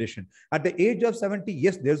degeneration. At the age of 70,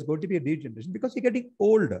 yes, there's going to be a degeneration because you're getting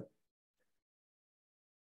older.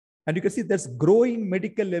 And you can see there's growing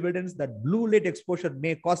medical evidence that blue light exposure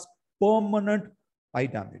may cause permanent eye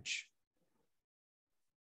damage.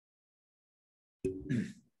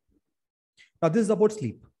 Now, this is about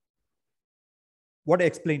sleep. What I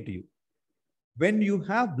explained to you. When you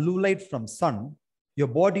have blue light from sun, your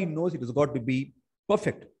body knows it has got to be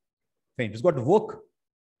perfect. Fine, it's got to work.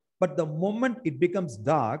 But the moment it becomes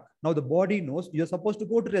dark, now the body knows you're supposed to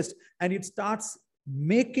go to rest, and it starts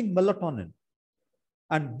making melatonin.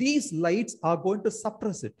 And these lights are going to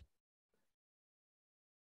suppress it.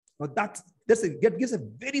 Now that gives a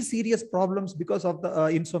very serious problems because of the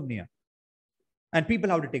insomnia. And people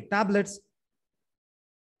have to take tablets.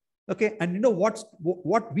 Okay, and you know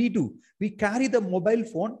what we do? We carry the mobile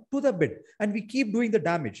phone to the bed and we keep doing the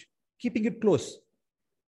damage, keeping it close.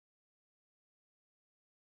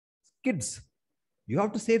 Kids, you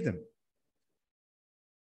have to save them.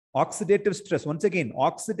 Oxidative stress, once again,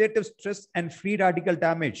 oxidative stress and free radical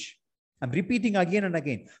damage. I'm repeating again and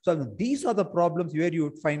again. So these are the problems where you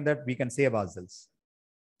would find that we can save ourselves.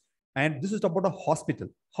 And this is about a hospital.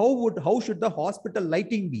 How should the hospital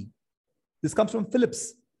lighting be? This comes from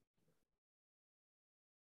Philips.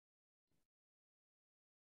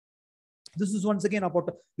 This is once again about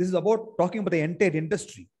talking about the entire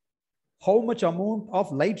industry. How much amount of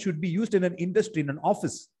light should be used in an industry, in an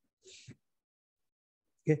office?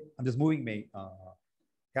 Okay, I'm just moving my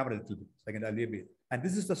camera a little bit. Second, I'll be. And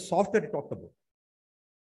this is the software I talked about.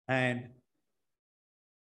 And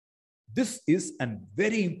this is a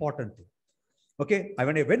very important thing. Okay,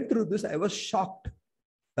 when I went through this, I was shocked.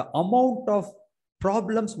 The amount of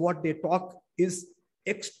problems what they talk is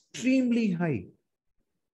extremely high.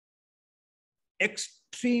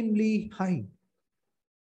 Extremely high.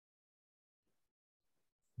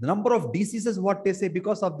 The number of diseases, what they say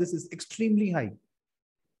because of this, is extremely high.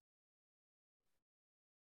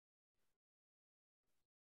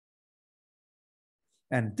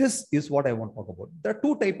 And this is what I want to talk about. There are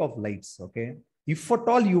two types of lights, okay? If at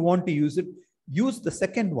all you want to use it, use the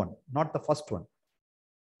second one, not the first one.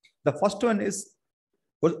 The first one is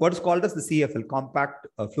what is called as the CFL, compact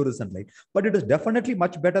fluorescent light. But it is definitely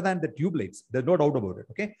much better than the tube lights. There's no doubt about it,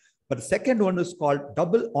 okay? But the second one is called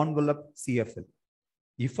double envelope CFL.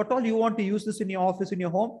 If at all you want to use this in your office, in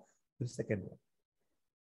your home, the second one.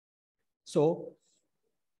 So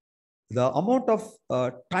the amount of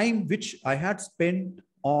time which I had spent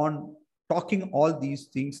on talking all these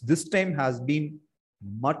things this time has been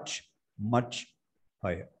much, much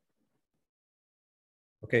higher.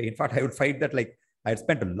 Okay, in fact, I would find that like I had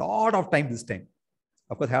spent a lot of time this time.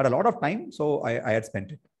 Of course, I had a lot of time, so I had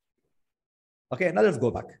spent it. Okay, now let's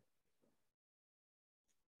go back.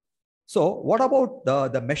 So what about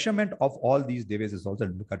the measurement of all these devices? Also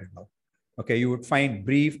look at it now. Okay, you would find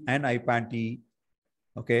brief and eye panty.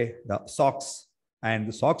 Okay, the socks, and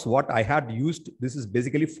the socks what I had used, this is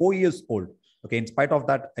basically 4 years old. Okay, in spite of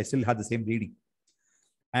that, I still had the same reading.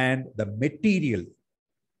 And the material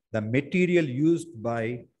used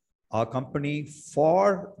by our company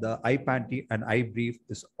for the eye panty and eye brief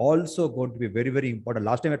is also going to be very, very important.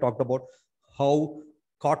 Last time I talked about how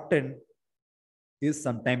cotton is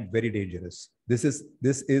sometimes very dangerous. This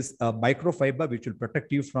is a microfiber which will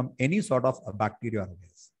protect you from any sort of a bacteria or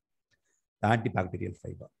virus. The antibacterial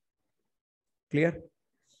fiber. Clear?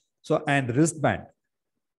 So, and wristband.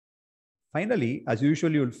 Finally, as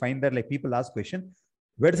usual, you will find that like people ask question,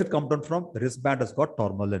 where does it come down from? The wristband has got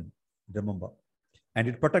tourmaline, remember. And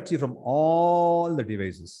it protects you from all the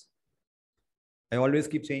devices. I always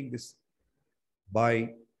keep saying this.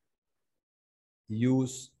 Buy,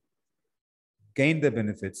 use, gain the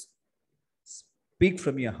benefits, speak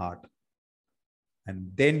from your heart.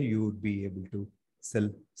 and then you would be able to sell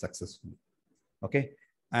successfully. Okay.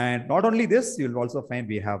 And not only this, you'll also find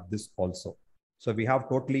we have this also. So we have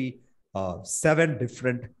totally 7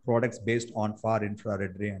 different products based on far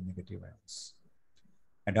infrared ray and negative ions.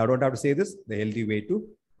 And I don't have to say this, the healthy way to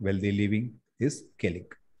wealthy living is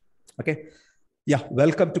K-Link. Okay. Yeah.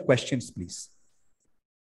 Welcome to questions, please.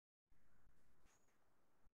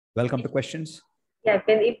 Welcome to questions. Yeah,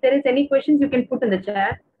 if there is any questions, you can put in the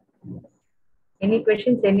chat. Any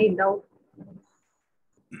questions, any doubt?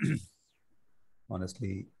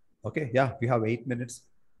 Honestly, okay. Yeah, we have 8 minutes.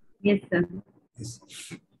 Yes, sir. Yes.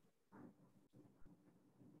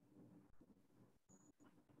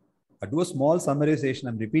 I do a small summarization.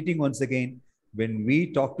 I'm repeating once again, when we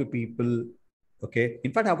talk to people, okay.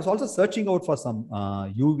 In fact, I was also searching out for some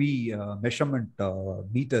UV measurement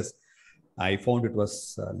meters. I found it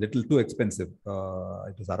was a little too expensive.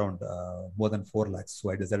 It was around more than 4 lakhs. So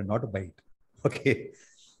I decided not to buy it. Okay.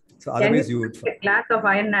 So otherwise you would... a glass of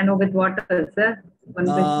iron nano with water, sir?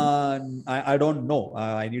 I don't know.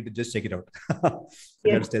 I need to just check it out.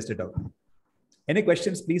 Let's test it out. Any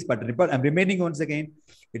questions, please? But I'm remaining once again.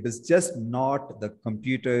 It is just not the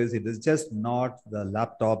computers. It is just not the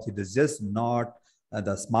laptops. It is just not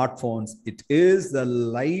the smartphones. It is the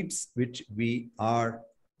lights which we are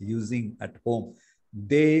using at home.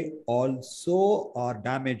 They also are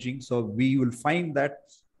damaging. So we will find that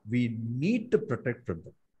we need to protect from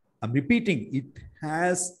them. I'm repeating, it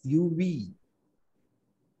has UV.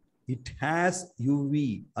 It has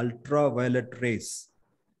UV, ultraviolet rays.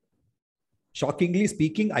 Shockingly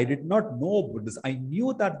speaking, I did not know this. I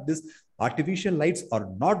knew that this artificial lights are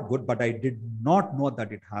not good, but I did not know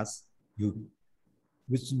that it has UV,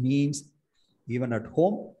 which means even at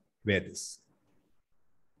home, wear this.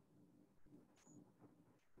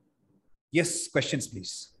 Yes, questions,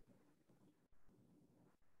 please.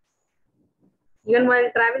 Even while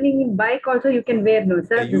traveling in bike also, you can wear, no,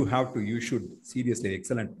 sir? You have to, you should. Seriously,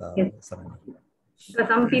 excellent. Yes. So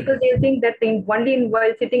some people, they think that only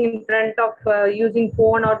while sitting in front of using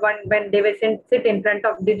phone, or when they will sit in front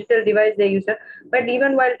of digital device they use it. But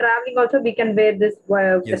even while traveling also, we can wear this.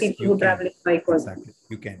 Yes, the people who travel in bike also. Exactly,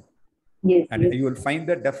 you can. Yes. And yes. you will find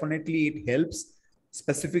that definitely it helps,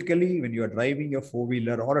 specifically when you are driving a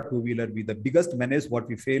 4-wheeler or a 2-wheeler. The biggest menace what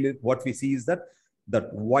we see is that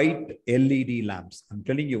white LED lamps. I'm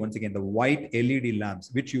telling you once again, the white LED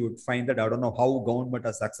lamps, which you would find that I don't know how government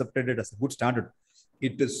has accepted it as a good standard.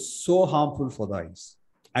 It is so harmful for the eyes,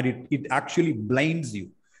 and it actually blinds you.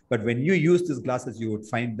 But when you use these glasses, you would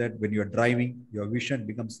find that when you're driving, your vision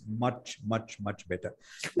becomes much, much, much better.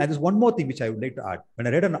 And there's one more thing which I would like to add. When I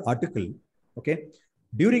read an article, okay,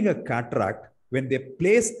 during a cataract, when they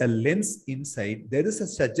place a lens inside, there is a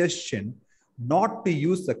suggestion not to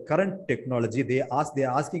use the current technology. They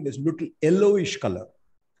are asking this little yellowish color.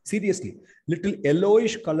 Seriously, little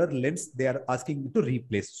yellowish color lens they are asking to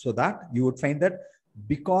replace, so that you would find that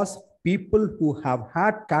because people who have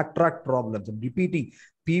had cataract problems, I'm repeating,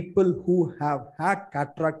 people who have had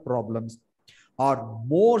cataract problems are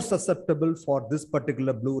more susceptible for this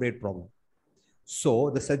particular blue ray problem. So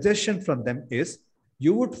the suggestion from them is,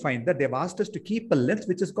 you would find that they've asked us to keep a lens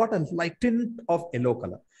which has got a light tint of yellow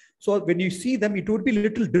color. So when you see them, it would be a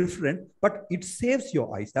little different, but it saves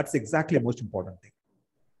your eyes. That's exactly the most important thing.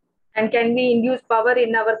 And can we induce power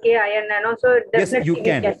in our iron nano? So yes, you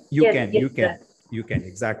can. You can,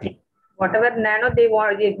 exactly. Whatever nano they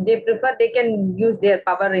want, they prefer, they can use their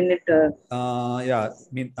power in it. Yeah, I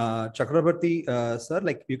mean, Chakrabarti, sir,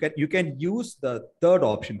 like you can use the third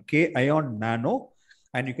option, K-ion nano,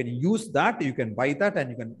 and you can use that. You can buy that,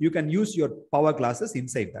 and you can use your power glasses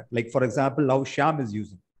inside that. Like for example, how Shyam is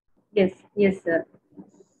using. Yes, sir.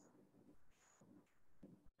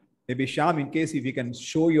 Maybe Shyam, in case if you can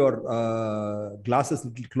show your glasses a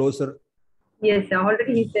little closer. Yes,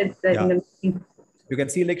 already he said that. Yeah. You can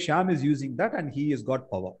see like Shyam is using that and he has got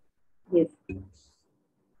power. Yes.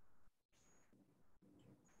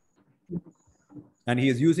 And he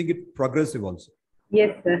is using it progressive also.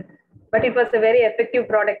 Yes, sir. But it was a very effective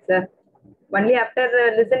product, sir. Only after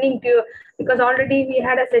listening to you, because already we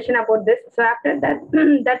had a session about this. So after that,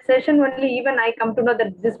 that session only, even I come to know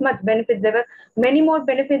that this much benefits. There were many more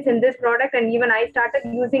benefits in this product, and even I started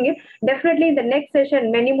using it. Definitely in the next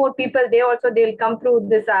session, many more people, they'll come through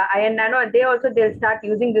this iron nano, and they'll start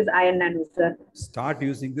using this iron nano, sir. Start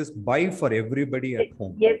using this, buy for everybody at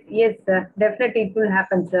home. Yes, sir. Definitely it will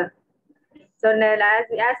happen, sir. So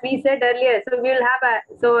as we said earlier, so we will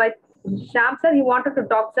have Shyam, sir, you wanted to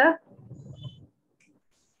talk, sir?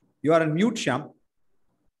 You are on mute, Shyam.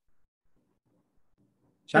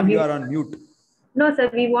 Shyam, you are on mute. No,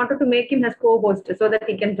 sir, we wanted to make him as co-host so that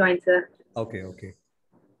he can join, sir. Okay.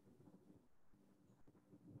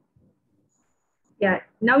 Yeah,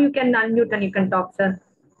 now you can unmute and you can talk, sir.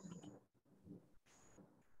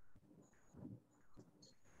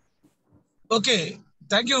 Okay,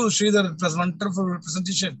 thank you, Sridhar. It was wonderful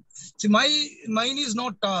presentation. See, mine is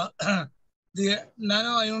not the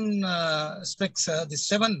nano ion specs, the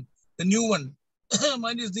 7, the new one.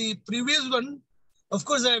 Mine is the previous one. Of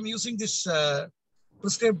course, I am using this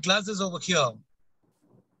prescribed glasses over here.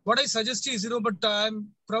 What I suggest is, but I'm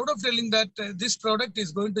proud of telling that this product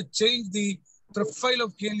is going to change the profile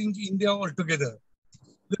of K-Link India altogether.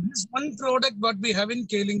 With this one product, what we have in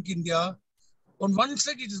K-Link India, on one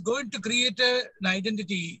side, it is going to create an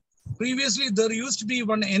identity. Previously, there used to be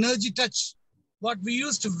one energy touch. What we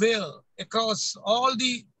used to wear across all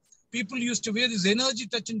the people used to wear this energy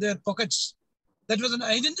touch in their pockets. That was an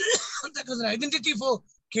identity. That was an identity for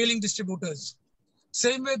K-Link distributors.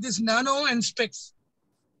 Same way, this nano and specs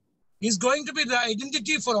is going to be the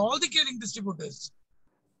identity for all the K-Link distributors.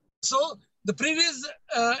 So the previous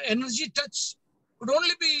energy touch would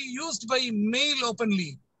only be used by male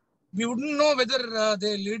openly. We wouldn't know whether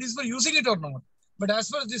the ladies were using it or not. But as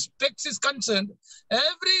far as the specs is concerned,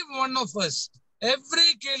 every one of us,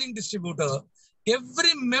 every K-Link distributor,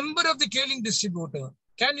 every member of the K-Link distributor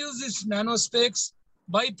can use this nano specs.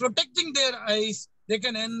 By protecting their eyes, they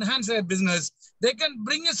can enhance their business. They can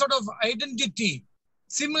bring a sort of identity.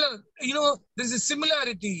 Similar, there's a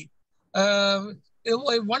similarity.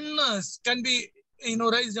 Oneness can be,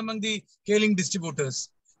 raised among the K-Link distributors.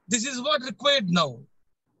 This is what required now.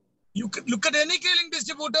 You can look at any K-Link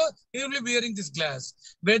distributor, he will be wearing this glass,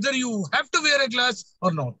 whether you have to wear a glass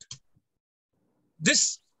or not.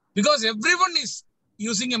 This, because everyone is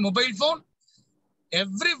using a mobile phone.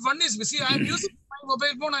 Everyone is busy. I am using my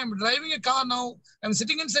mobile phone. I am driving a car now. I am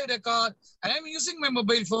sitting inside a car. I am using my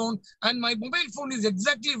mobile phone, and my mobile phone is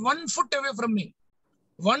exactly 1 foot away from me.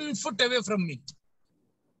 1 foot away from me.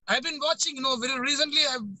 I've been watching, very recently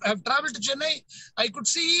I've traveled to Chennai. I could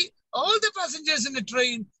see all the passengers in the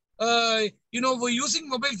train, were using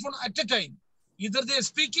mobile phone at a time. Either they're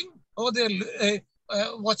speaking or they're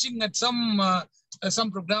watching at some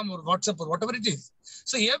program or WhatsApp or whatever it is.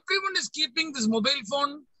 So everyone is keeping this mobile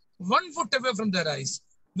phone 1 foot away from their eyes.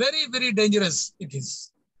 Very, very dangerous it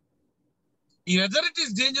is. Whether it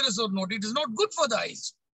is dangerous or not, it is not good for the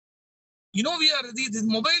eyes. The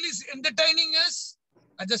mobile is entertaining us.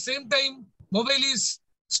 At the same time, mobile is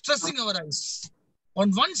stressing our eyes.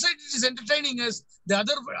 On one side, it is entertaining us. The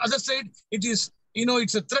other side, it is,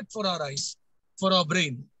 it's a threat for our eyes, for our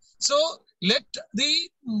brain. So let the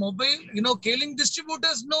mobile, K-Link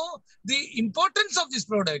distributors know the importance of this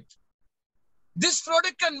product. This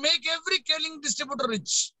product can make every K-Link distributor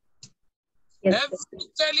rich. Yes. Every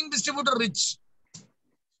K-Link distributor rich.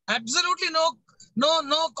 Absolutely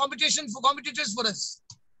no competitors for us.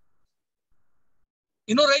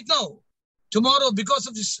 Right now, tomorrow, because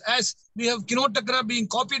of this, as we have Kinotakra being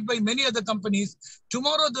copied by many other companies,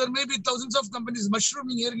 tomorrow there may be thousands of companies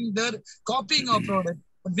mushrooming here and there, copying our product.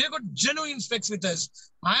 But we have got genuine specs with us.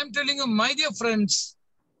 I am telling you, my dear friends,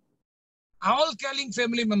 all K-Link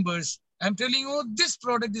family members, I'm telling you, this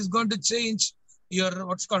product is going to change your,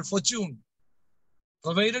 what's called fortune.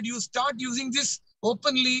 Provided you start using this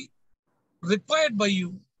openly, required by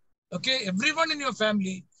you. Okay, everyone in your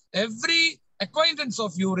family, every acquaintance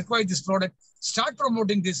of you require this product. Start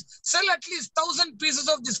promoting this. Sell at least 1,000 pieces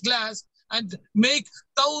of this glass and make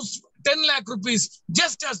 10 lakh rupees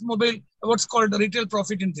just as mobile, what's called retail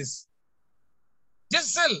profit in this.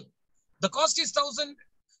 Just sell. The cost is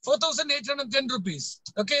 4,810 rupees.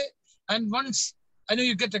 Okay. And once I know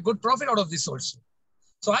you get a good profit out of this also.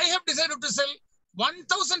 So I have decided to sell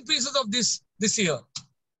 1,000 pieces of this year.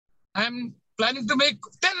 I'm planning to make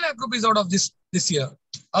 10 lakh rupees out of this year.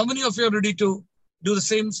 How many of you are ready to do the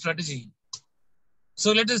same strategy?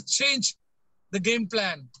 So let us change the game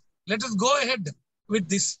plan. Let us go ahead with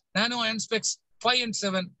this Nano Ion Specs 5 and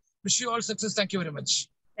 7. Wish you all success. Thank you very much.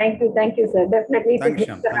 Thank you, sir. Definitely. Thanks,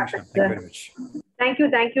 Shyam. Thank you very much. Thank you,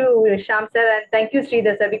 Shyam sir, and thank you,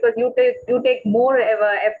 Sridhar sir, because you take more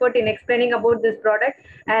effort in explaining about this product.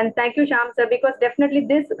 And thank you, Shyam sir, because definitely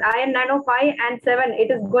this Ion Nano 5 and 7,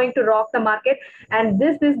 it is going to rock the market, and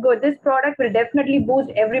this product will definitely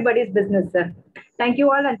boost everybody's business, sir. Thank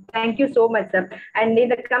you all, and thank you so much, sir. And in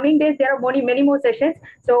the coming days, there are many more sessions.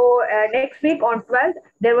 So next week on 12th,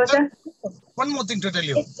 there was one more thing to tell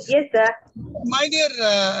you. Yes, sir. My dear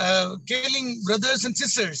K-Link brothers and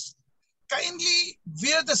sisters, kindly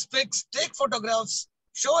wear the specs, take photographs,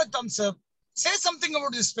 show a thumbs up, say something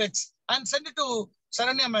about the specs, and send it to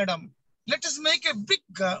Saranya madam. Let us make a big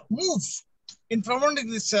move in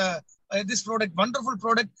promoting this product, wonderful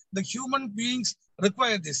product. The human beings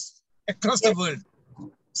require this across the world.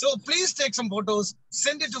 So please take some photos,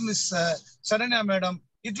 send it to Miss Saranya Madam.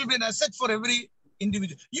 It will be an asset for every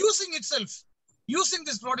individual. Using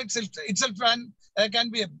this product itself can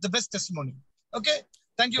be the best testimony. Okay.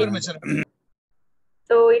 Thank you very much, Saranya.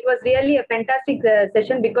 So it was really a fantastic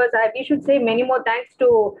session, because we should say many more thanks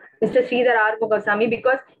to Mr. Sridhar Arumugasamy,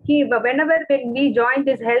 because when we join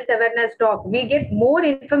this health awareness talk, we get more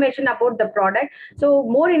information about the product. So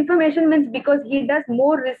more information means because he does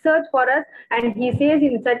more research for us, and he says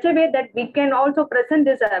in such a way that we can also present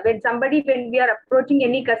this when we are approaching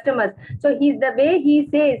any customers. So the way he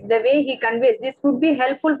says, the way he conveys, this would be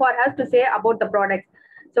helpful for us to say about the products.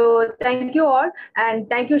 So thank you all, and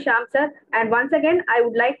thank you, Shyam sir. And once again, I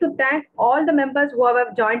would like to thank all the members who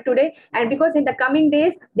have joined today. And because in the coming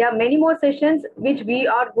days, there are many more sessions which we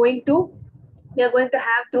are going to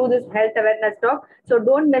have through this health awareness talk. So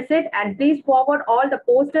don't miss it, and please forward all the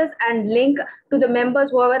posters and link to the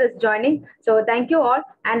members whoever is joining. So thank you all.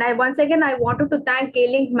 And once again I wanted to thank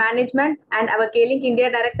K-Link management and our K-Link India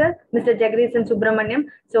director, Mr. Jagreesan Subramaniam.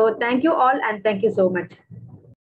 So thank you all, and thank you so much.